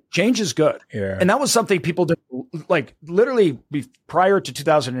good. Yeah. And that was something people did, like literally prior to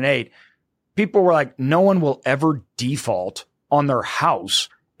 2008, people were like, no one will ever default on their house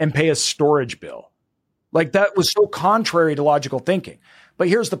and pay a storage bill. Like that was so contrary to logical thinking. But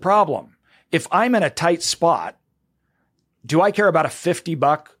here's the problem. If I'm in a tight spot, do I care about a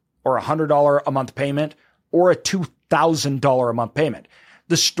 $50 or $100 a month payment or a $2,000 a month payment?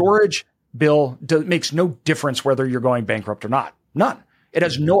 The storage bill makes no difference whether you're going bankrupt or not. None. It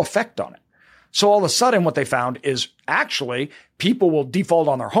has no effect on it. So all of a sudden what they found is actually people will default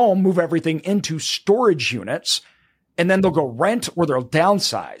on their home, move everything into storage units, and then they'll go rent or they'll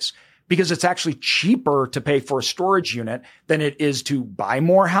downsize. Because it's actually cheaper to pay for a storage unit than it is to buy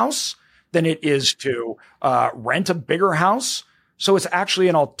more house, than it is to rent a bigger house. So it's actually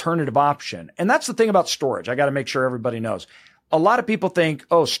an alternative option. And that's the thing about storage. I got to make sure everybody knows. A lot of people think,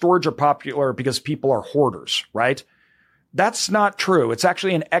 oh, storage are popular because people are hoarders, right? That's not true. It's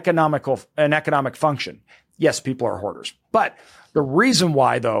actually an economic function. Yes, people are hoarders. But the reason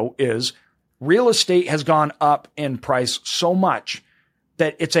why, though, is real estate has gone up in price so much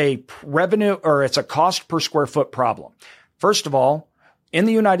that it's a revenue or it's a cost per square foot problem. First of all, in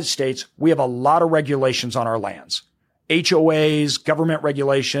the United States, we have a lot of regulations on our lands, HOAs, government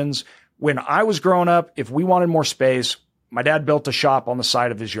regulations. When I was growing up, if we wanted more space, my dad built a shop on the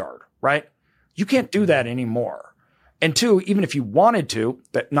side of his yard, right? You can't do that anymore. And two, even if you wanted to,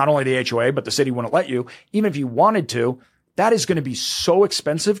 that not only the HOA, but the city wouldn't let you, even if you wanted to, that is going to be so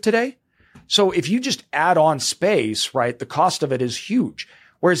expensive today. So if you just add on space, right, the cost of it is huge.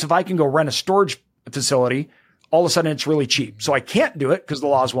 Whereas if I can go rent a storage facility, all of a sudden it's really cheap. So I can't do it because the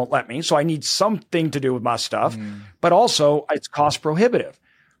laws won't let me. So I need something to do with my stuff, but also it's cost prohibitive.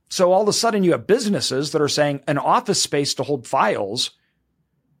 So all of a sudden you have businesses that are saying an office space to hold files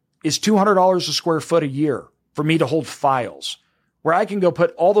is $200 a square foot a year for me to hold files, where I can go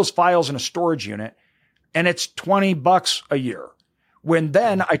put all those files in a storage unit and it's $20 a year. When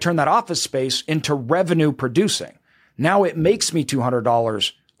then I turn that office space into revenue producing. Now it makes me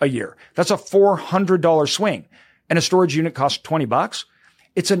 $200 a year. That's a $400 swing. And a storage unit costs $20.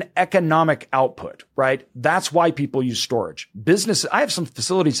 It's an economic output, right? That's why people use storage. Business. I have some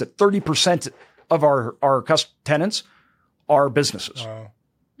facilities that 30% of our tenants are businesses. Wow.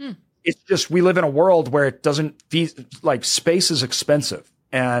 It's just, we live in a world where it doesn't like space is expensive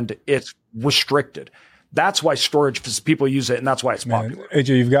and it's restricted. That's why storage people use it, and that's why it's popular.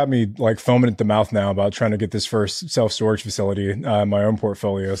 AJ, you've got me like foaming at the mouth now about trying to get this first self-storage facility in my own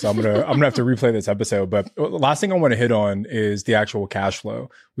portfolio. So I'm gonna have to replay this episode. But the last thing I want to hit on is the actual cash flow.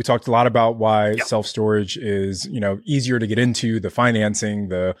 We talked a lot about why self-storage is, easier to get into, the financing,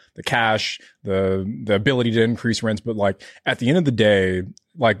 the cash, the ability to increase rents. But like at the end of the day,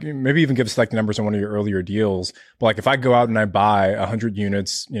 like maybe even give us like the numbers on one of your earlier deals. But like if I go out and I buy 100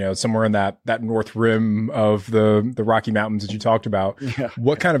 units, somewhere in that north rim of the Rocky Mountains that you talked about,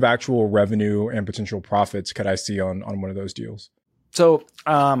 what kind of actual revenue and potential profits could I see on one of those deals? So,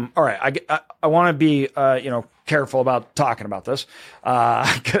 all right, I want to be, careful about talking about this,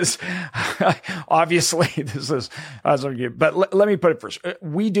 because obviously this is, but let me put it first.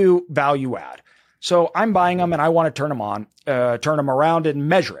 We do value add. So I'm buying them and I want to turn them around and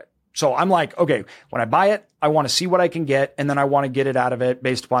measure it. So I'm like, okay, when I buy it, I want to see what I can get. And then I want to get it out of it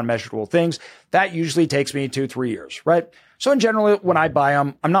based upon measurable things. That usually takes me 2-3 years, right? So in general, when I buy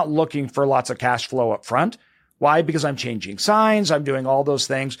them, I'm not looking for lots of cash flow up front. Why? Because I'm changing signs. I'm doing all those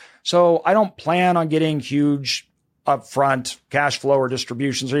things. So I don't plan on getting huge upfront cash flow or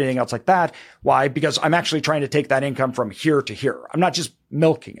distributions or anything else like that. Why? Because I'm actually trying to take that income from here to here. I'm not just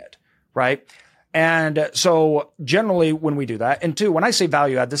milking it, right? And so generally when we do that, and two, when I say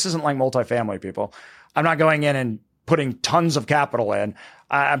value add, this isn't like multifamily, people. I'm not going in and putting tons of capital in.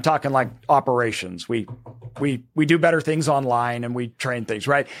 I'm talking like operations. We do better things online and we train things,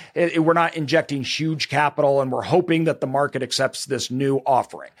 right? We're not injecting huge capital and we're hoping that the market accepts this new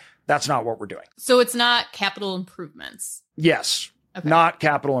offering. That's not what we're doing. So it's not capital improvements. Yes. Okay. Not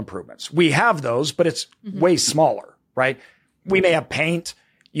capital improvements. We have those, but it's way smaller, right? We may have paint.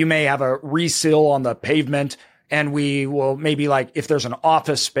 You may have a reseal on the pavement, and we will maybe, like, if there's an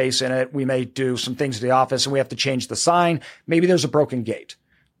office space in it, we may do some things to the office and we have to change the sign. Maybe there's a broken gate.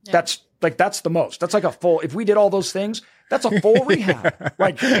 Yeah. That's the most. That's like a full, if we did all those things, that's a full rehab.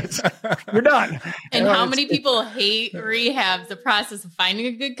 Like, you're done. And how many people hate rehabs, the process of finding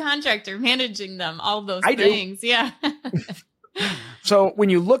a good contractor, managing them, all those things. Do. Yeah. So when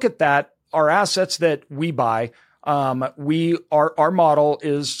you look at that, our assets that we buy, our model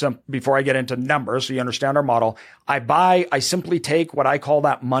is, before I get into numbers, so you understand our model, I simply take what I call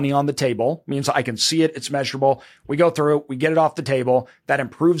that money on the table, means I can see it, it's measurable. We go through it, we get it off the table, that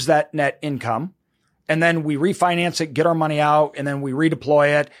improves that net income. And then we refinance it, get our money out, and then we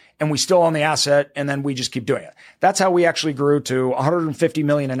redeploy it, and we still own the asset, and then we just keep doing it. That's how we actually grew to 150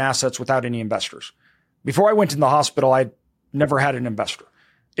 million in assets without any investors. Before I went in the hospital, I never had an investor.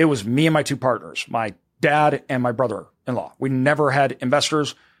 It was me and my two partners, my dad and my brother-in-law. We never had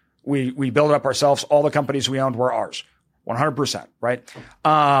investors. We built it up ourselves. All the companies we owned were ours, 100%, right?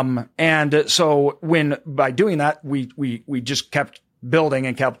 And so by doing that, we just kept building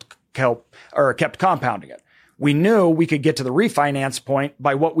and kept compounding it. We knew we could get to the refinance point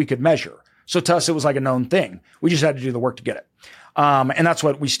by what we could measure. So to us, it was like a known thing. We just had to do the work to get it. And that's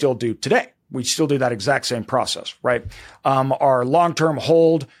what we still do today. We still do that exact same process, right? Our long-term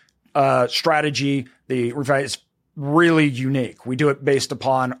hold strategy, the refinance, is really unique. We do it based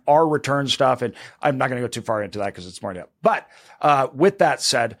upon our return stuff. And I'm not going to go too far into that because it's more depth. But with that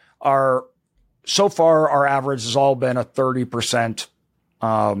said, so far, our average has all been a 30%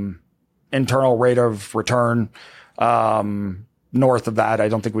 internal rate of return. North of that, I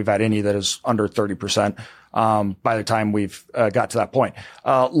don't think we've had any that is under 30%. By the time we've got to that point,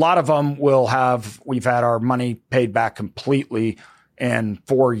 a lot of them we've had our money paid back completely in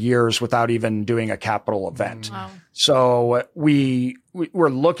 4 years without even doing a capital event. Wow. So we're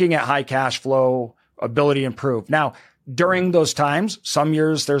looking at high cash flow, ability to improve. Now, during those times, some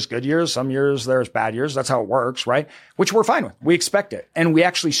years there's good years, some years there's bad years. That's how it works, right? Which we're fine with. We expect it. And we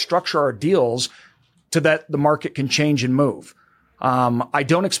actually structure our deals to that the market can change and move. I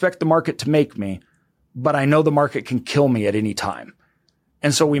don't expect the market to make me, but I know the market can kill me at any time.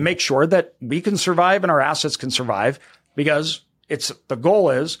 And so we make sure that we can survive and our assets can survive, because the goal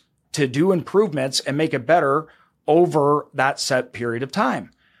is to do improvements and make it better over that set period of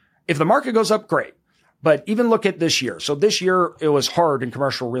time. If the market goes up, great. But even look at this year. So this year it was hard in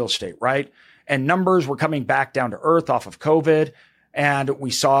commercial real estate, right? And numbers were coming back down to earth off of COVID. And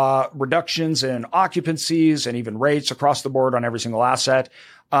we saw reductions in occupancies and even rates across the board on every single asset.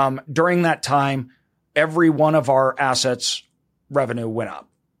 During that time, every one of our assets revenue went up.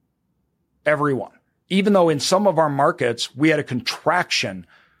 Every one. Even though in some of our markets, we had a contraction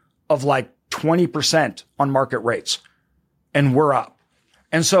of like 20% on market rates, and we're up.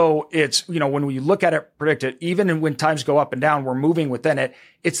 And so it's, when we look at it, predict it, even when times go up and down, we're moving within it.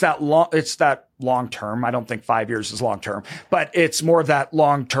 It's that long term. I don't think 5 years is long term, but it's more of that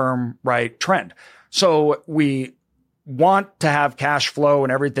long term, right, trend. So we want to have cash flow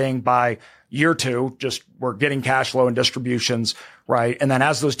and everything by year 2, just we're getting cash flow and distributions, right? And then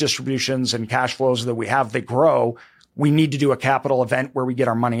as those distributions and cash flows that we have, they grow, we need to do a capital event where we get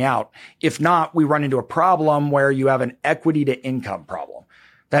our money out. If not, we run into a problem where you have an equity to income problem.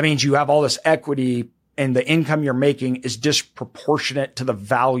 That means you have all this equity and the income you're making is disproportionate to the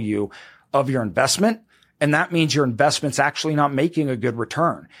value of your investment. And that means your investment's actually not making a good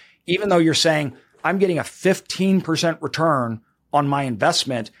return. Even though you're saying, I'm getting a 15% return on my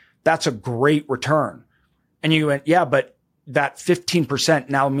investment, that's a great return. And you went, yeah, but that 15%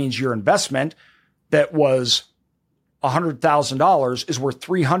 now means your investment that was $100,000 is worth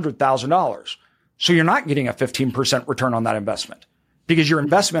 $300,000. So you're not getting a 15% return on that investment because your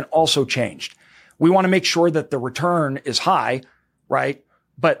investment also changed. We want to make sure that the return is high, right?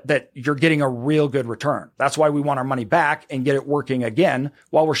 But that you're getting a real good return. That's why we want our money back and get it working again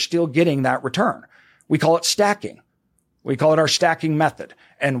while we're still getting that return. We call it stacking. We call it our stacking method.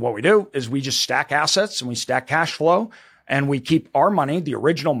 And what we do is we just stack assets and we stack cash flow and we keep our money, the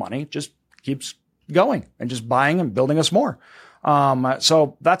original money, just keeps going and just buying and building us more.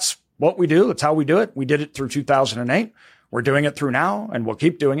 So that's what we do. That's how we do it. We did it through 2008. We're doing it through now and we'll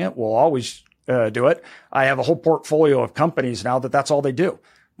keep doing it. We'll always do it. I have a whole portfolio of companies now that's all they do.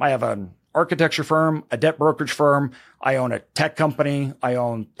 I have an architecture firm, a debt brokerage firm. I own a tech company.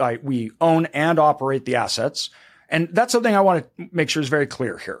 We own and operate the assets. And that's something I want to make sure is very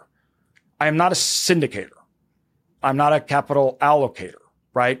clear here. I am not a syndicator. I'm not a capital allocator,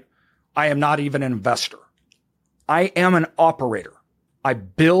 right? I am not even an investor. I am an operator. I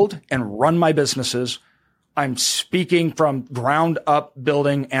build and run my businesses. I'm speaking from ground up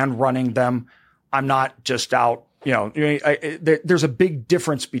building and running them. I'm not just out, there's a big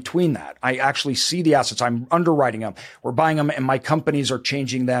difference between that. I actually see the assets. I'm underwriting them. We're buying them and my companies are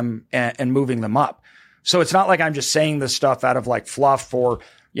changing them and moving them up. So it's not like I'm just saying this stuff out of like fluff or,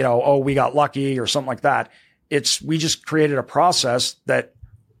 we got lucky or something like that. We just created a process that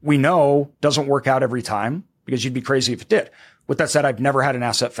we know doesn't work out every time because you'd be crazy if it did. With that said, I've never had an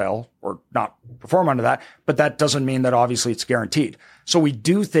asset fail or not perform under that, but that doesn't mean that obviously it's guaranteed. So we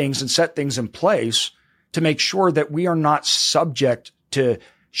do things and set things in place to make sure that we are not subject to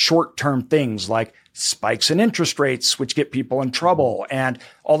short-term things like spikes in interest rates, which get people in trouble. And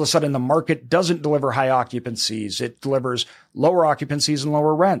all of a sudden the market doesn't deliver high occupancies. It delivers lower occupancies and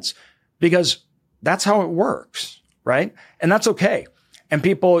lower rents because that's how it works, right? And that's okay. And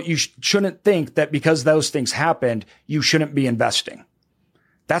people, you shouldn't think that because those things happened, you shouldn't be investing.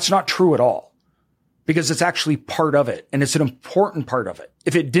 That's not true at all because it's actually part of it. And it's an important part of it.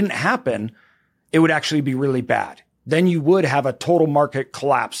 If it didn't happen, it would actually be really bad. Then you would have a total market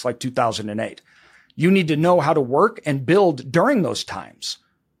collapse like 2008. You need to know how to work and build during those times.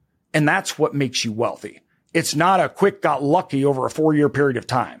 And that's what makes you wealthy. It's not a quick got lucky over a 4-year period of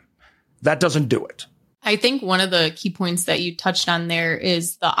time. That doesn't do it. I think one of the key points that you touched on there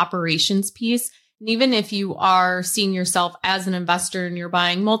is the operations piece. And even if you are seeing yourself as an investor and you're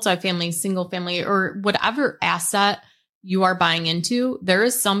buying multifamily, single family, or whatever asset you are buying into, there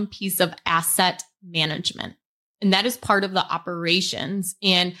is some piece of asset management. And that is part of the operations.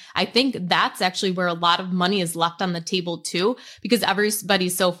 And I think that's actually where a lot of money is left on the table too, because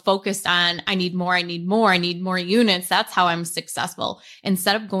everybody's so focused on, I need more units. That's how I'm successful.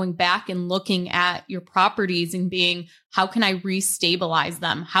 Instead of going back and looking at your properties and being, how can I restabilize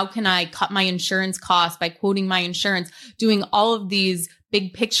them? How can I cut my insurance costs by quoting my insurance, doing all of these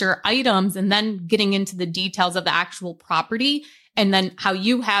big picture items and then getting into the details of the actual property. And then how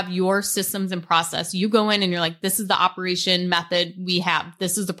you have your systems and process. You go in and you're like, this is the operation method we have.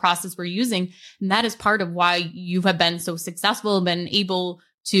 This is the process we're using. And that is part of why you have been so successful, been able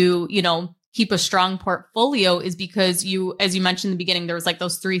to, keep a strong portfolio is because you, as you mentioned in the beginning, there was like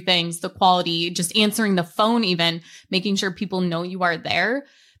those three things, the quality, just answering the phone, even making sure people know you are there.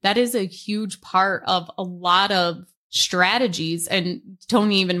 That is a huge part of a lot of strategies, and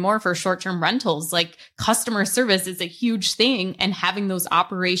Tony, even more for short-term rentals. Like customer service is a huge thing, and having those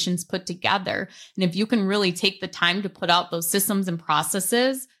operations put together. And if you can really take the time to put out those systems and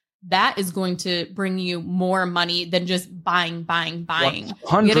processes, that is going to bring you more money than just buying.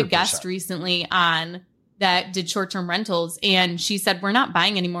 100%. We had a guest recently on that did short-term rentals, and she said, we're not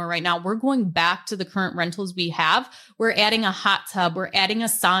buying anymore right now. We're going back to the current rentals we have. We're adding a hot tub. We're adding a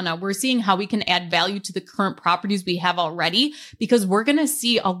sauna. We're seeing how we can add value to the current properties we have already, because we're going to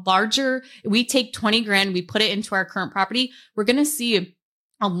see a larger, we take 20 grand, we put it into our current property. We're going to see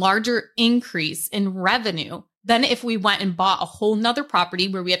a larger increase in revenue than if we went and bought a whole nother property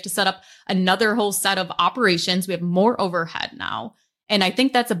where we have to set up another whole set of operations. We have more overhead now. And I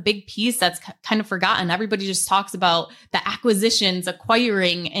think that's a big piece that's kind of forgotten. Everybody just talks about the acquisitions,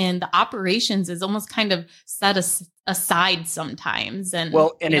 acquiring, and the operations is almost kind of set aside sometimes. And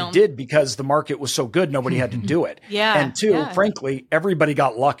it did, because the market was so good, nobody had to do it. And two, frankly, everybody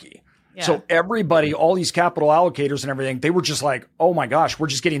got lucky. Yeah. So everybody, all these capital allocators and everything, they were just like, oh my gosh, we're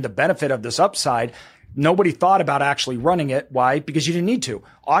just getting the benefit of this upside. Nobody thought about actually running it. Why? Because you didn't need to.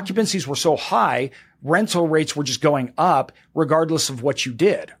 Occupancies were so high. Rental rates were just going up regardless of what you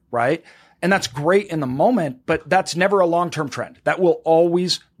did, right? And that's great in the moment, but that's never a long-term trend. That will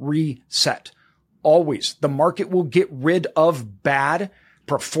always reset. Always. The market will get rid of bad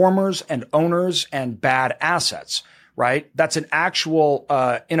performers and owners and bad assets, right? That's an actual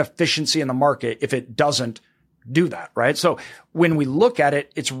inefficiency in the market if it doesn't do that, right? So when we look at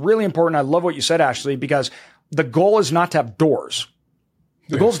it, it's really important. I love what you said, Ashley, because the goal is not to have doors.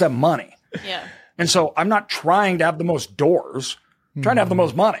 The goal is to have money. Yeah. And so I'm not trying to have the most doors, I'm trying to have the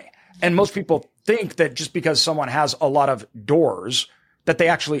most money. And most people think that just because someone has a lot of doors, that they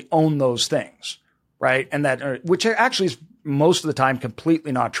actually own those things, right? And that, which actually is most of the time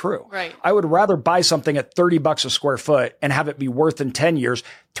completely not true. Right. I would rather buy something at $30 a square foot and have it be worth in 10 years,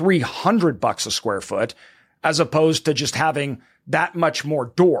 $300 a square foot, as opposed to just having that much more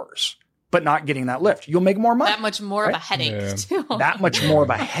doors, but not getting that lift. You'll make more money. That much more of a headache, too. That much more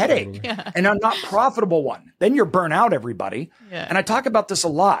of a headache. And a not profitable one. Then you're burnt out, everybody. Yeah. And I talk about this a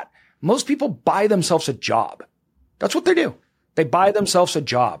lot. Most people buy themselves a job. That's what they do. They buy themselves a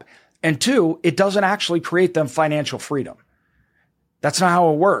job. And two, it doesn't actually create them financial freedom. That's not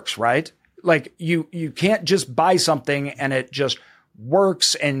how it works, right? Like you can't just buy something and it just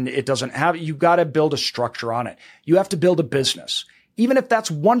works and it doesn't have, you got to build a structure on it. You have to build a business. Even if that's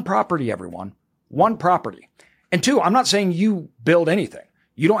one property, everyone, one property. And two, I'm not saying you build anything.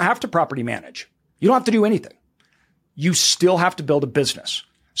 You don't have to property manage. You don't have to do anything. You still have to build a business.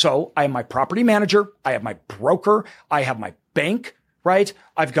 So I have my property manager. I have my broker. I have my bank, right?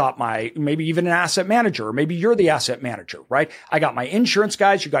 I've got my, maybe even an asset manager, or maybe you're the asset manager, right? I got my insurance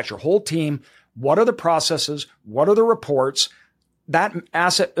guys. You got your whole team. What are the processes? What are the reports? That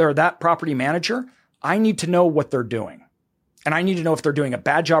asset or that property manager, I need to know what they're doing. And I need to know if they're doing a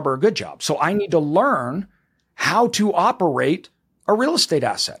bad job or a good job. So I need to learn how to operate a real estate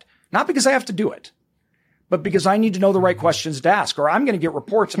asset, not because I have to do it, but because I need to know the right questions to ask, or I'm going to get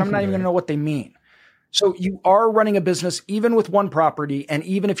reports and I'm not even going to know what they mean. So you are running a business, even with one property. And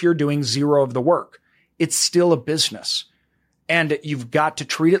even if you're doing zero of the work, it's still a business, and you've got to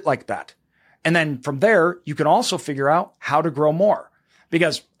treat it like that. And then from there, you can also figure out how to grow more,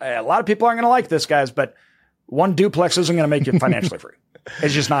 because a lot of people aren't going to like this, guys, but one duplex isn't going to make you financially free.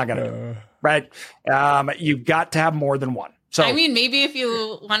 It's just not going to do it, right? You've got to have more than one. So I mean, maybe if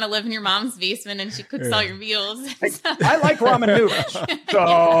you want to live in your mom's basement and she cooks all your meals. I like ramen noodles,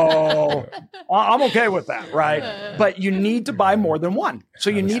 so I'm okay with that, right? But you need to buy more than one. So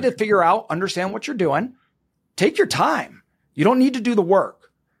you need to figure out, understand what you're doing. Take your time. You don't need to do the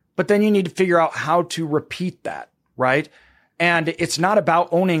work, but then you need to figure out how to repeat that, right? And it's not about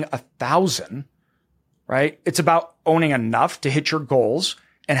owning 1,000, right? It's about owning enough to hit your goals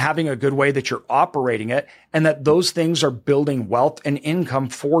and having a good way that you're operating it, and that those things are building wealth and income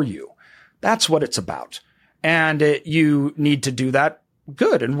for you. That's what it's about. And you need to do that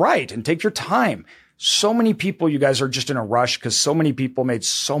good and right and take your time. So many people, you guys, are just in a rush because so many people made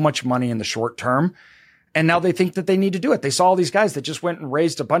so much money in the short term. And now they think that they need to do it. They saw all these guys that just went and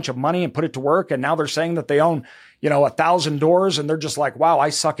raised a bunch of money and put it to work. And now they're saying that they own, 1,000 doors. And they're just like, wow, I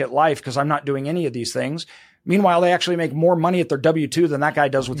suck at life because I'm not doing any of these things. Meanwhile, they actually make more money at their W-2 than that guy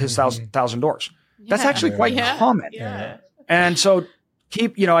does with his 1,000 doors. That's actually quite common. Yeah. And so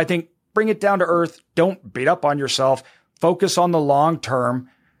keep, I think, bring it down to earth. Don't beat up on yourself. Focus on the long term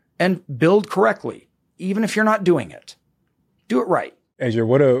and build correctly, even if you're not doing it. Do it right. AJ,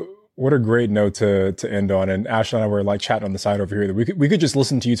 what a great note to end on. And Ashley and I were like chatting on the side over here that we could just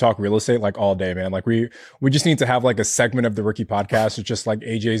listen to you talk real estate like all day, man. Like we just need to have like a segment of the Rookie Podcast with just like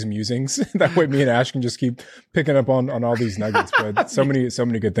AJ's musings. That way me and Ash can just keep picking up on all these nuggets. But so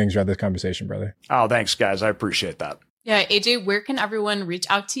many good things throughout this conversation, brother. Oh, thanks guys. I appreciate that. Yeah. AJ, where can everyone reach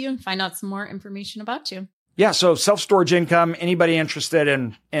out to you and find out some more information about you? Yeah. So self-storage income, anybody interested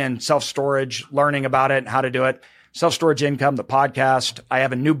in self-storage, learning about it and how to do it. Self-Storage Income, the podcast. I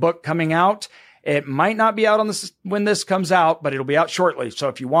have a new book coming out. It might not be out on this when this comes out, but it'll be out shortly. So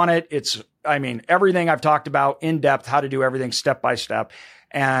if you want it, it's everything I've talked about in depth, how to do everything step by step.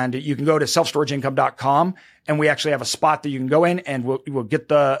 And you can go to selfstorageincome.com, and we actually have a spot that you can go in and we'll get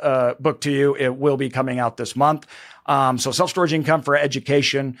the book to you. It will be coming out this month. So self-storage income for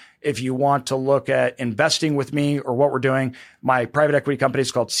education. If you want to look at investing with me or what we're doing, my private equity company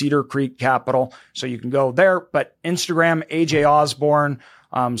is called Cedar Creek Capital. So you can go there, but Instagram, AJ Osborne,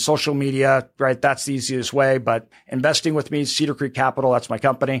 social media, right? That's the easiest way, but investing with me, Cedar Creek Capital, that's my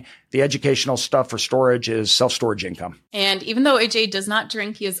company. The educational stuff for storage is Self-Storage Income. And even though AJ does not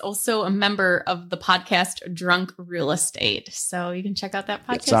drink, he is also a member of the podcast Drunk Real Estate. So you can check out that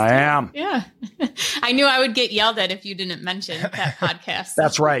podcast. Yes, I am. Yeah. I knew I would get yelled at if you didn't mention that podcast.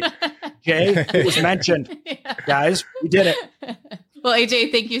 That's right. Jay, it was mentioned. Yeah. Guys, we did it. Well,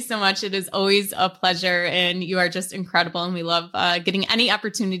 AJ, thank you so much. It is always a pleasure, and you are just incredible. And we love getting any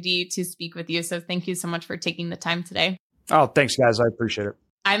opportunity to speak with you. So thank you so much for taking the time today. Oh, thanks, guys. I appreciate it.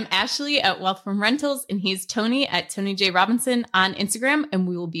 I'm Ashley at Wealth from Rentals, and he's Tony at Tony J. Robinson on Instagram. And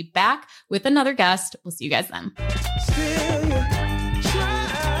we will be back with another guest. We'll see you guys then.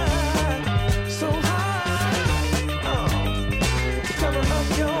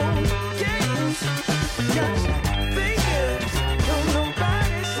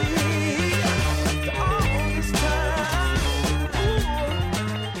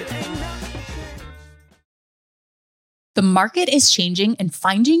 The market is changing and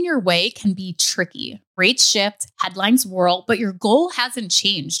finding your way can be tricky. Rates shift, headlines whirl, but your goal hasn't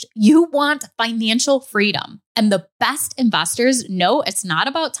changed. You want financial freedom. And the best investors know it's not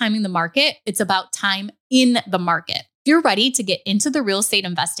about timing the market, it's about time in the market. If you're ready to get into the real estate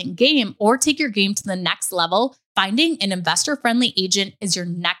investing game or take your game to the next level, finding an investor-friendly agent is your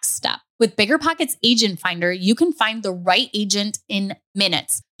next step. With BiggerPockets Agent Finder, you can find the right agent in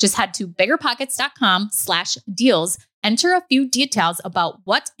minutes. Just head to biggerpockets.com/deals. Enter a few details about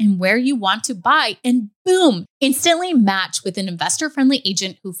what and where you want to buy, and boom, instantly match with an investor-friendly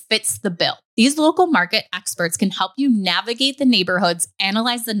agent who fits the bill. These local market experts can help you navigate the neighborhoods,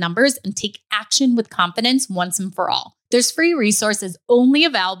 analyze the numbers, and take action with confidence once and for all. There's free resources only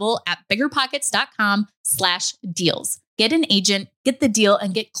available at biggerpockets.com/deals. Get an agent, get the deal,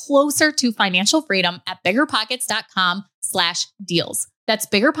 and get closer to financial freedom at biggerpockets.com/deals. That's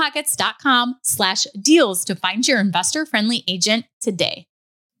biggerpockets.com/deals to find your investor-friendly agent today.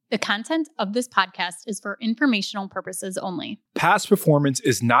 The content of this podcast is for informational purposes only. Past performance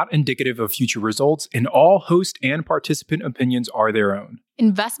is not indicative of future results, and all host and participant opinions are their own.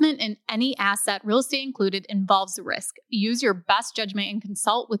 Investment in any asset, real estate included, involves risk. Use your best judgment and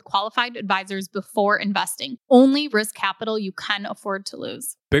consult with qualified advisors before investing. Only risk capital you can afford to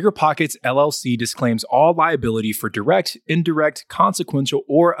lose. BiggerPockets LLC disclaims all liability for direct, indirect, consequential,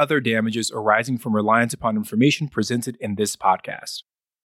 or other damages arising from reliance upon information presented in this podcast.